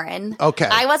was Lauren. Okay.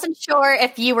 I wasn't sure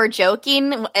if you were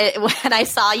joking when I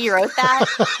saw you wrote that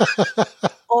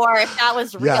or if that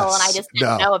was real and I just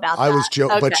didn't know about that. I was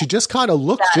joking, but she just kind of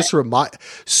looked,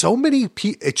 so many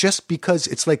people, just because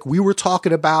it's like we were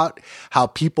talking about how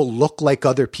people look like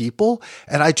other people.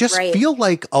 And I just feel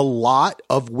like a lot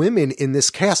of women in this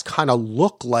cast kind of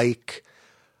look like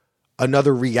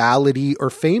another reality or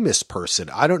famous person.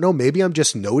 I don't know. Maybe I'm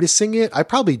just noticing it. I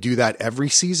probably do that every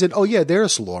season. Oh yeah,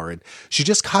 there's Lauren. She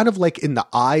just kind of like in the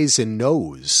eyes and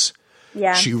nose.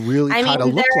 Yeah. She really kind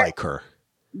of looked like her.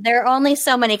 There are only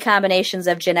so many combinations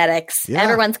of genetics. Yeah.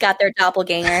 Everyone's got their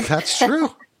doppelganger. That's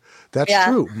true. That's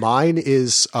true. Mine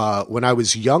is, when I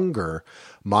was younger,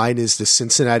 mine is the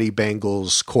Cincinnati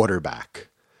Bengals quarterback.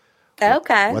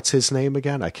 Okay. What's his name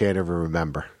again? I can't even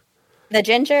remember. The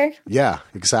ginger? Yeah,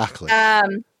 exactly.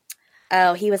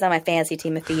 He was on my fantasy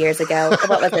team a few years ago.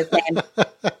 What was his name?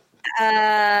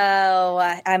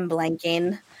 I'm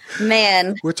blanking.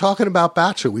 Man. We're talking about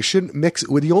Bachelor. We shouldn't mix it.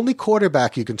 With the only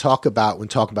quarterback you can talk about when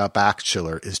talking about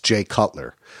Bachelor is Jay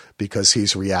Cutler because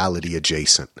he's reality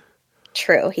adjacent.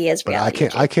 True, he is reality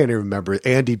I can't even remember.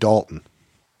 Andy Dalton.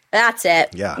 That's it.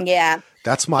 Yeah. Yeah.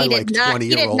 That's my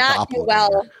 20-year-old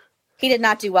doppelganger. He did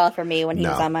not do well for me when he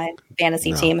was on my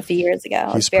fantasy team a few years ago.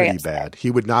 He's pretty bad.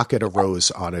 He would not get a rose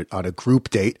on a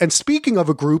group date. And speaking of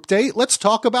a group date, let's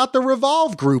talk about the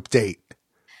Revolve group date.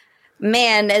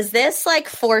 Man, is this like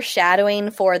foreshadowing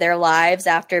for their lives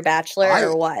after Bachelor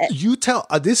or what? You tell.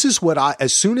 This is what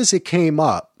as soon as it came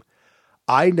up,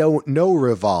 I don't know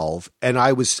Revolve. And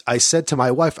I said to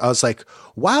my wife, I was like,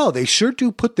 wow, they sure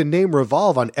do put the name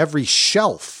Revolve on every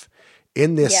shelf.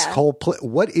 In this whole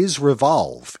what is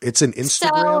Revolve? It's an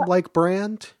Instagram-like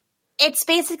brand? It's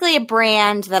basically a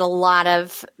brand that a lot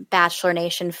of Bachelor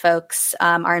Nation folks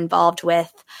are involved with.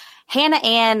 Hannah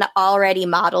Ann already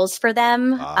models for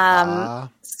them.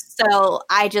 So So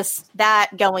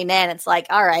that going in, it's like,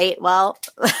 all right, well,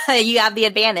 you have the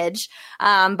advantage.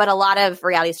 But a lot of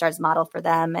reality stars model for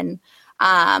them. And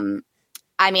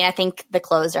I think the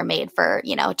clothes are made for,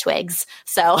 twigs.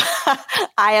 So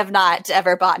I have not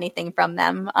ever bought anything from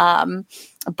them.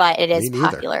 But it is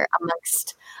popular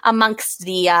amongst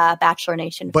the Bachelor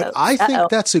Nation but folks.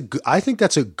 I think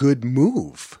that's a good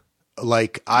move.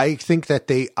 Like, I think that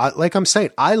like I'm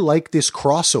saying, I like this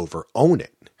crossover. Own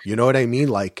it. You know what I mean?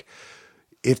 Like,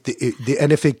 if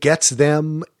it gets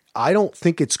them, I don't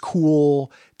think it's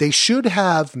cool. They should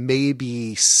have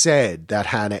maybe said that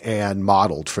Hannah Ann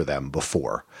modeled for them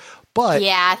before. But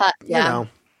yeah, I thought, yeah.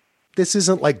 This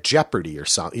isn't like Jeopardy or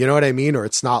something. You know what I mean? Or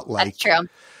it's not like. That's true.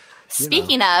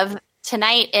 Speaking of,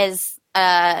 tonight is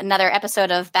another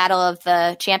episode of Battle of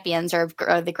the Champions or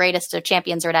the Greatest of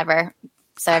Champions or whatever.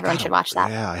 So everyone should watch that.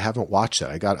 Yeah, I haven't watched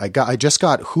that. I just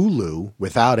got Hulu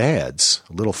without ads,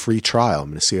 a little free trial. I'm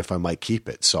going to see if I might keep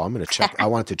it. So I'm going to check. I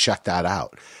wanted to check that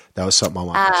out. That was something I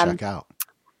wanted to check out.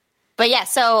 But yeah,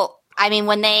 so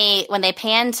when they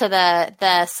pan to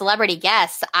the celebrity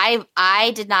guests,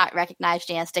 I did not recognize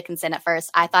Janice Dickinson at first.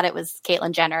 I thought it was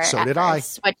Caitlyn Jenner. So did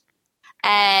first,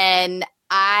 and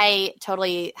I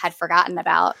totally had forgotten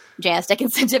about Janice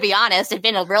Dickinson, to be honest. It'd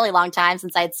been a really long time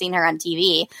since I'd seen her on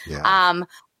TV. Yeah.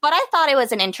 But I thought it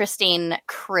was an interesting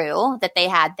crew that they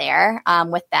had there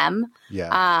with them. Yeah.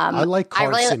 I like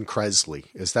Carson Kressley.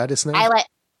 Is that his name? I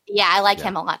like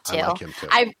him a lot too. I like him too.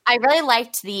 I really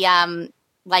liked the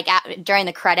during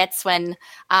the credits when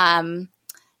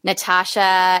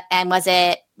Natasha and was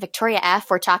it Victoria F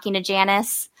were talking to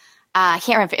Janice. I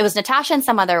can't remember. It was Natasha and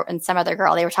some other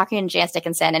girl. They were talking to Janice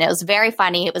Dickinson, and it was very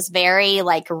funny. It was very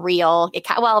real.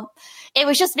 It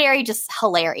was just very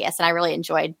hilarious, and I really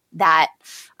enjoyed that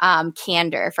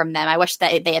candor from them. I wish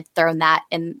that they had thrown that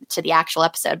into the actual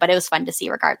episode, but it was fun to see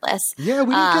regardless. Yeah,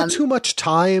 we didn't get too much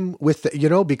time with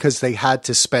because they had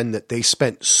to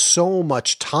spent so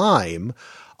much time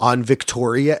on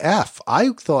Victoria F. I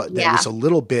thought that was a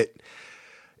little bit.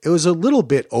 It was a little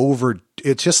bit over.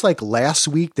 It's just like last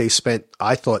week they spent,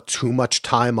 I thought, too much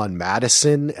time on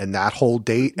Madison and that whole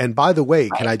date. And by the way,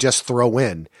 Can I just throw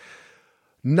in,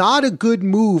 not a good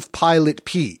move, Pilot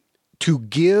Pete, to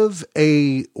give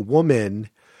a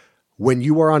woman when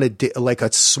you are on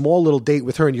a small little date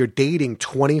with her and you're dating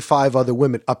 25 other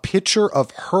women, a picture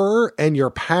of her and your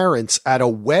parents at a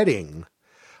wedding.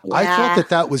 Yeah. I thought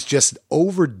that was just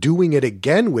overdoing it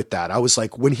again with that. I was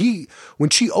like, when she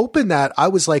opened that, I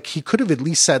was like, he could have at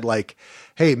least said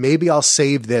hey, maybe I'll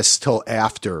save this till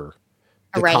after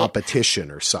the competition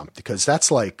or something, because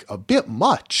that's a bit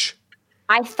much.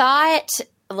 I thought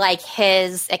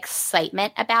his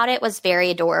excitement about it was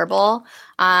very adorable.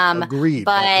 Agreed.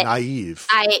 But naive.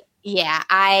 I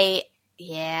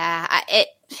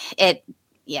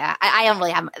don't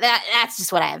really have that's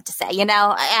just what I have to say,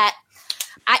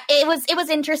 it was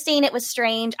interesting. It was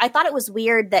strange. I thought it was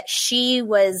weird that she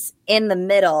was in the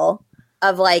middle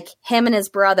of him and his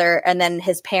brother and then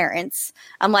his parents.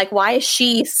 I'm like, why is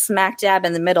she smack dab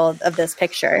in the middle of this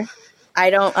picture? I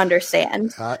don't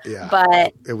understand. Yeah,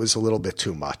 but it was a little bit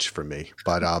too much for me.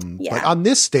 But but on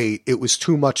this date, it was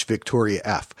too much Victoria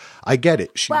F. I get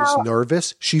it. She was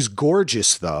nervous. She's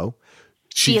gorgeous, though.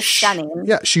 She is stunning.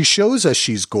 Yeah, she shows us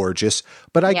she's gorgeous,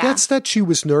 but I guess that she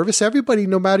was nervous. Everybody,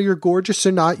 no matter you're gorgeous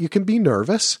or not, you can be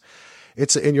nervous.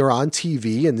 And you're on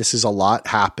TV, and this is a lot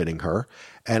happening her.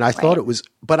 And I thought it was,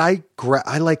 but I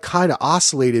kind of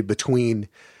oscillated between,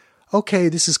 okay,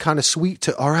 this is kind of sweet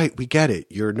to, all right, we get it.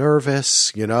 You're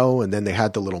nervous, and then they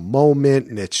had the little moment,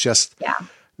 and it's just,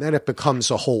 then it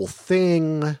becomes a whole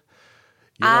thing.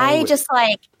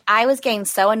 I was getting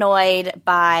so annoyed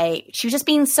by, she was just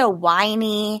being so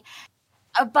whiny,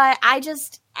 but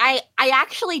I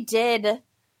actually did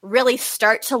really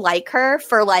start to like her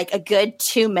for a good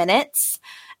 2 minutes.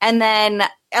 And then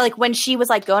when she was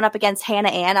going up against Hannah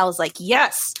Ann, I was like,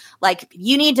 yes,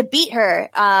 you need to beat her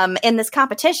in this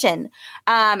competition.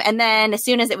 And then as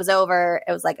soon as it was over,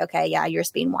 it was okay, yeah, you're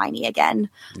just being whiny again.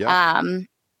 Yeah.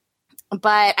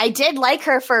 But I did like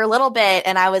her for a little bit,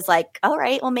 and I was like, all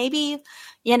right, well, maybe,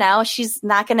 she's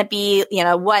not going to be,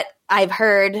 what I've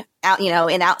heard out,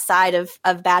 in outside of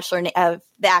Bachelor, of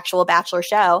the actual Bachelor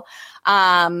show.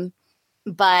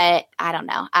 But I don't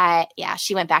know.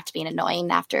 She went back to being annoying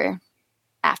after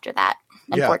that.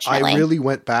 Unfortunately, I really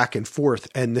went back and forth.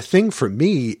 And the thing for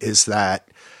me is that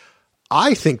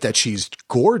I think that she's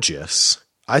gorgeous.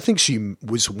 I think she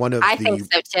was one of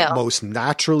the most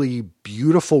naturally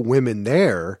beautiful women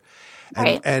there.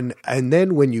 And, and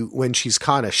then when she's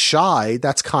kind of shy,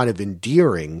 that's kind of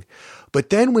endearing. But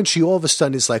then when she all of a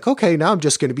sudden is like, okay, now I'm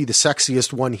just going to be the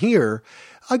sexiest one here,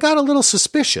 I got a little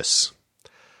suspicious.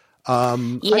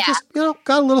 I just, got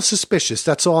a little suspicious.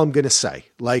 That's all I'm going to say.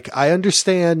 Like, I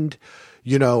understand,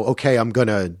 okay, I'm going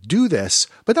to do this,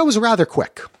 but that was rather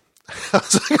quick. That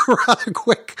was like a rather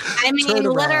quick. I mean,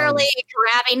 literally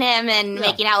grabbing him and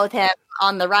making out with him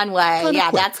on the runway. Quick.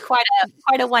 That's quite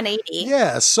a 180.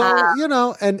 Yeah.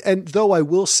 So, and though I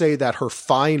will say that her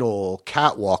final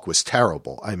catwalk was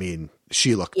terrible. I mean,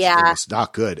 she looked, it was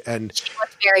not good. And she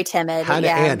looked very timid. Hannah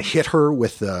Ann hit her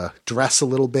with the dress a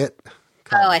little bit.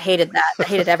 I hated that. I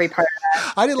hated every part of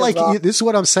that. I didn't like, this is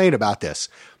what I'm saying about this.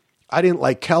 I didn't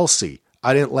like Kelsey.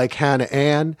 I didn't like Hannah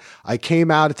Ann. I came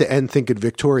out at the end thinking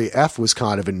Victoria F was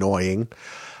kind of annoying.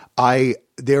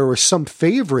 There were some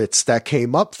favorites that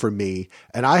came up for me,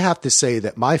 and I have to say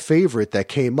that my favorite that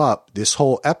came up this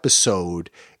whole episode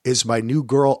is my new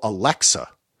girl, Alexa.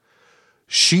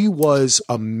 She was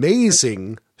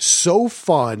amazing, so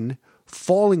fun,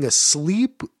 falling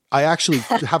asleep. I actually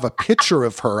have a picture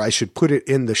of her. I should put it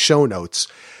in the show notes.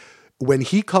 When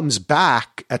he comes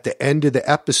back at the end of the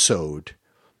episode,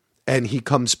 and he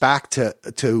comes back to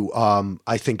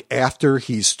I think after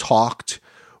he's talked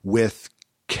with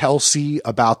Kelsey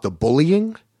about the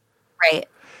bullying. Right.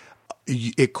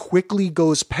 It quickly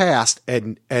goes past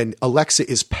and Alexa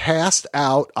is passed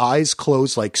out, eyes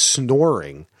closed, like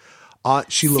snoring.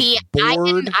 She looked bored. I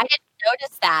didn't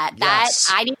notice that. Yes.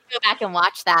 I need to go back and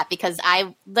watch that because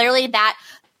I literally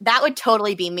that would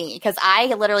totally be me because I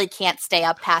literally can't stay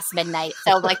up past midnight.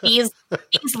 So like these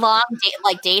long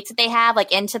dates that they have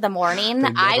like into the morning,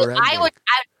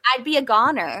 I'd be a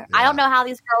goner. Yeah. I don't know how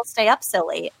these girls stay up so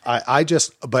late.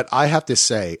 But I have to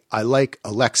say, I like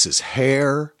Alexa's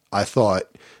hair. I thought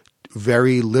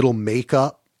very little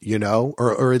makeup,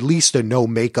 or at least a no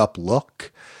makeup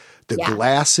look. The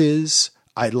glasses,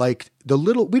 I liked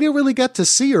we didn't really get to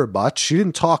see her much. She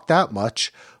didn't talk that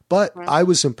much. But I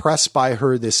was impressed by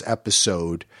her this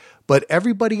episode. But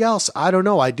everybody else, I don't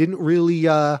know. I didn't really.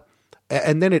 And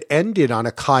then it ended on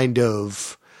a kind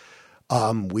of.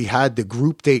 We had the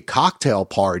group date cocktail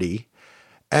party,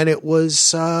 and it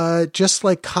was just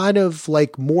like kind of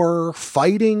like more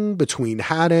fighting between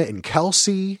Hannah and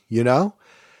Kelsey, Right.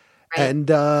 And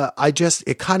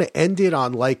it kind of ended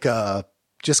on like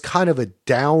just kind of a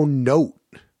down note.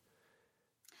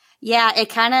 Yeah, it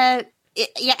kind of.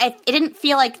 It didn't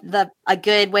feel like a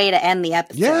good way to end the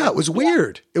episode. Yeah, it was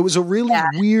weird. It was a really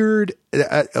weird.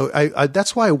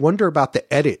 That's why I wonder about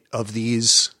the edit of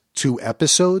these two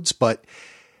episodes. But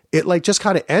it like just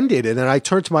kind of ended, and then I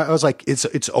turned to I was like,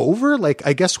 "It's over." Like,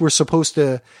 I guess we're supposed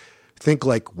to think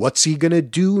like, "What's he gonna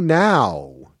do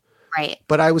now?" Right.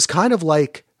 But I was kind of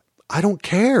like, "I don't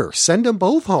care. Send them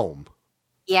both home."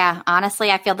 Yeah,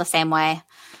 honestly, I feel the same way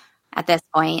at this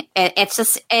point. It's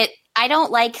just it. I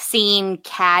don't like seeing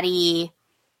cattiness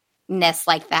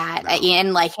like that. No.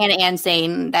 And like Hannah Ann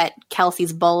saying that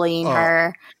Kelsey's bullying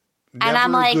her. And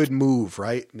I'm like, good move,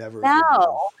 right? Never.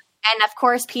 No. And of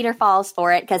course, Peter falls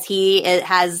for it because he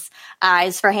has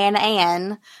eyes for Hannah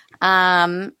Ann.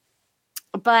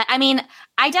 But I mean,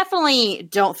 I definitely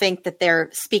don't think that they're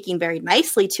speaking very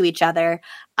nicely to each other.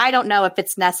 I don't know if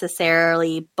it's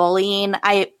necessarily bullying.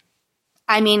 I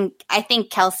mean, I think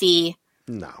Kelsey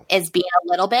is being a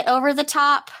little bit over the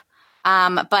top.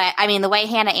 But I mean, the way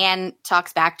Hannah Ann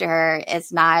talks back to her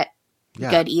is not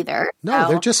good either. No,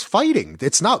 they're just fighting.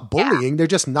 It's not bullying. Yeah. They're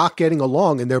just not getting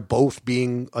along, and they're both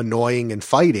being annoying and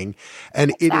fighting.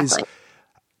 And it is,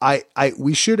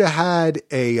 we should have had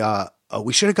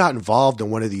we should have got involved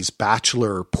in one of these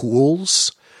bachelor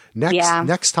pools.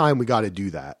 Next time we got to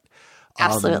do that.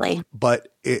 Absolutely. But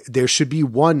there should be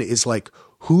one is like,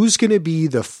 who's going to be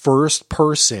the first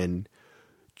person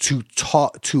to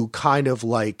talk to kind of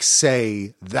like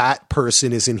say that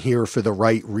person isn't here for the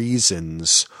right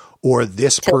reasons or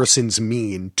this person's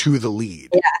mean to the lead.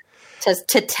 Yeah.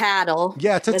 To tattle.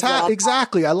 Yeah.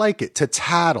 Exactly. I like it. To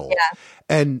tattle. Yeah.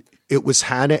 And it was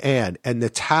Hannah Ann, and the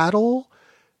tattle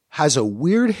has a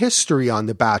weird history on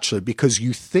The Bachelor because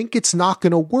you think it's not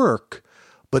going to work,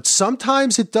 but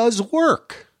sometimes it does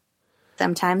work.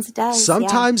 Sometimes it does.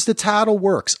 Sometimes the tattle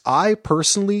works. I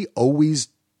personally always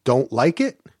don't like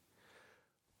it,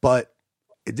 but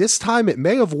this time it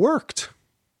may have worked.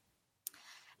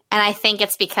 And I think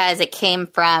it's because it came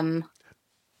from,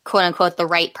 quote unquote, the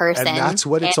right person. And that's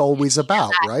what it's always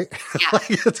about, right? Yeah.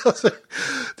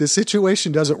 The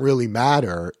situation doesn't really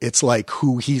matter. It's like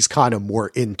who he's kind of more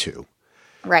into.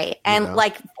 Right. And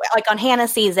like on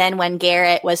Hannah's season, when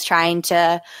Garrett was trying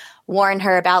to warn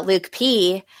her about Luke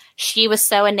P., she was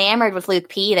so enamored with Luke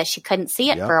P. that she couldn't see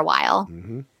it for a while.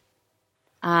 Mm-hmm.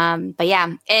 But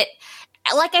yeah,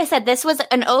 like I said, this was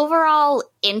an overall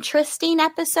interesting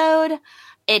episode.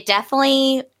 It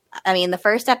definitely, I mean, the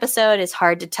first episode is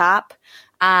hard to top.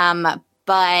 But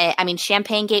I mean,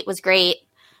 Champagne Gate was great.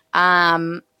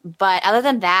 But other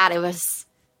than that, it was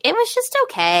just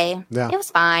okay. Yeah. It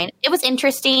was fine. It was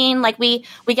interesting. Like we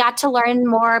got to learn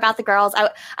more about the girls.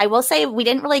 I will say we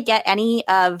didn't really get any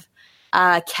of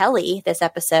Kelly this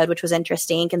episode, which was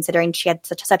interesting considering she had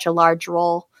such a large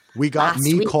role. We got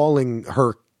me calling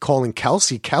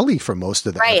Kelsey Kelly for most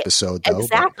of the episode, though.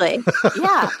 Exactly.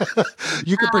 Yeah.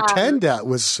 You could pretend that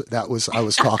was I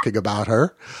was talking about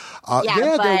her.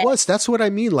 There was. That's what I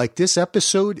mean. Like this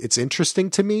episode, it's interesting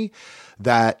to me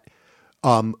that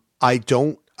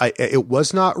it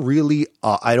was not really,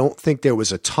 I don't think there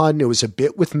was a ton. There was a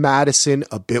bit with Madison,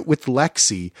 a bit with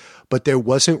Lexi, but there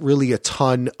wasn't really a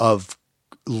ton of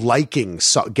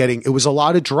it was a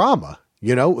lot of drama.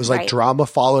 You know, it was like drama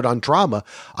followed on drama.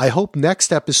 I hope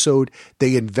next episode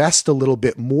they invest a little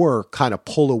bit more, kind of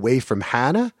pull away from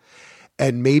Hannah,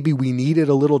 and maybe we needed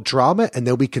a little drama, and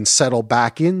then we can settle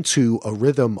back into a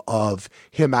rhythm of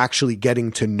him actually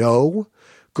getting to know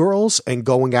girls and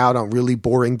going out on really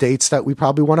boring dates that we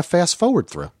probably want to fast forward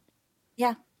through.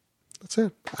 Yeah. That's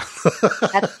it.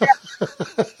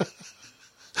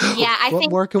 Yeah,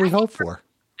 what more can we hope for?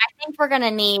 I think we're going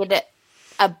to need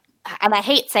and I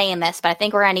hate saying this, but I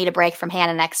think we're going to need a break from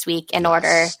Hannah next week in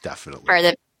order definitely for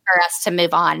us to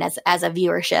move on as a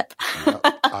viewership.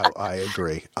 I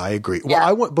agree.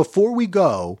 Yeah. Well, before we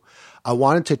go, I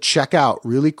wanted to check out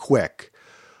really quick.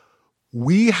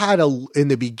 We had in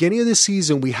the beginning of the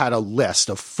season, we had a list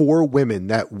of 4 women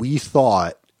that we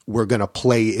thought were going to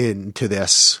play into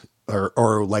this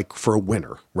or like for a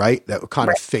winner, right? That were kind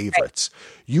of favorites.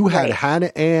 You had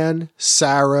Hannah Ann,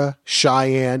 Sarah,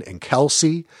 Cheyenne, and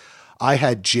Kelsey. I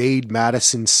had Jade,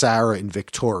 Madison, Sarah, and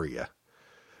Victoria.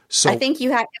 So I think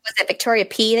you had, was it Victoria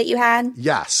P that you had?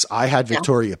 Yes, I had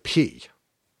Victoria P.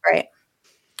 Right.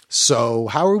 So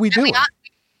how are we doing?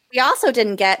 We also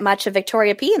didn't get much of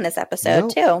Victoria P in this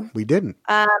episode, too. We didn't.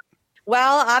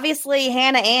 Well, obviously,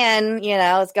 Hannah Ann,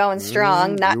 is going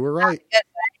strong. You were right.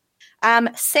 Not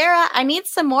good. Sarah, I need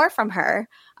some more from her.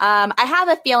 I have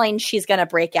a feeling she's going to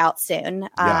break out soon.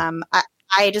 Yeah.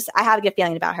 I have a good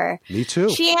feeling about her. Me too.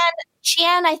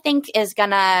 Cheyenne, I think, is going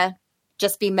to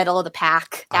just be middle of the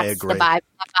pack. That's I agree. the vibe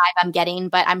I'm getting,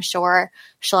 but I'm sure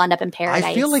she'll end up in paradise.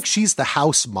 I feel like she's the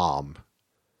house mom.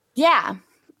 Yeah.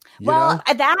 But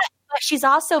she's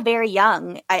also very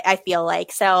young, I feel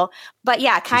like. So, but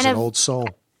yeah, she's an old soul.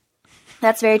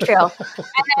 That's very true. and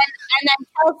then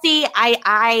Kelsey,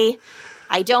 I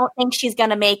don't think she's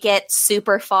going to make it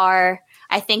super far.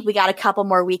 I think we got a couple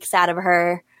more weeks out of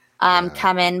her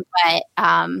coming, but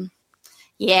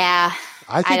yeah.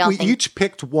 I think we each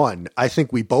picked one. I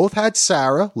think we both had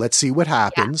Sarah. Let's see what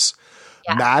happens.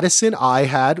 Yeah. Madison, I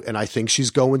had, and I think she's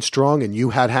going strong, and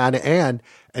you had Hannah Ann.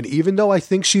 And even though I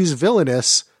think she's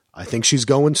villainous, I think she's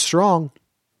going strong.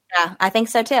 Yeah, I think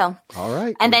so too. All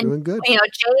right. And then, doing good.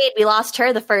 Jade, we lost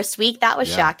her the first week. That was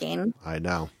shocking. I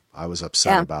know. I was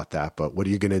upset about that, but what are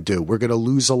you going to do? We're going to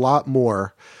lose a lot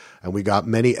more, and we got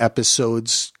many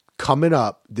episodes coming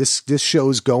up. This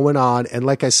show's going on. And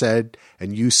like I said,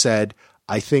 and you said,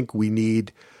 I think we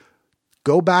need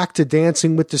go back to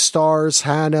Dancing with the Stars,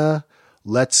 Hannah.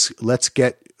 Let's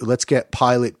get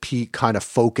Pilot Pete kind of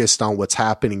focused on what's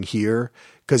happening here,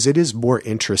 because it is more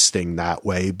interesting that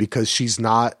way because she's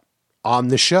not on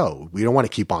the show. We don't want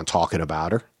to keep on talking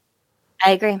about her. I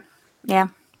agree. Yeah.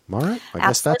 All right. I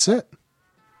guess that's it.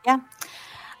 Yeah.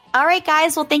 All right,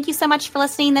 guys. Well, thank you so much for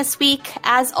listening this week.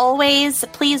 As always,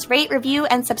 please rate, review,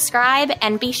 and subscribe.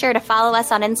 And be sure to follow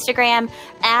us on Instagram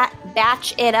at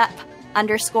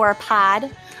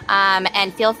batchitup_pod.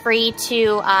 And feel free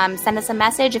to send us a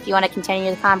message if you want to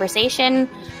continue the conversation.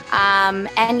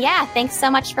 And yeah, thanks so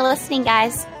much for listening,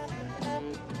 guys.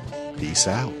 Peace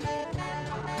out.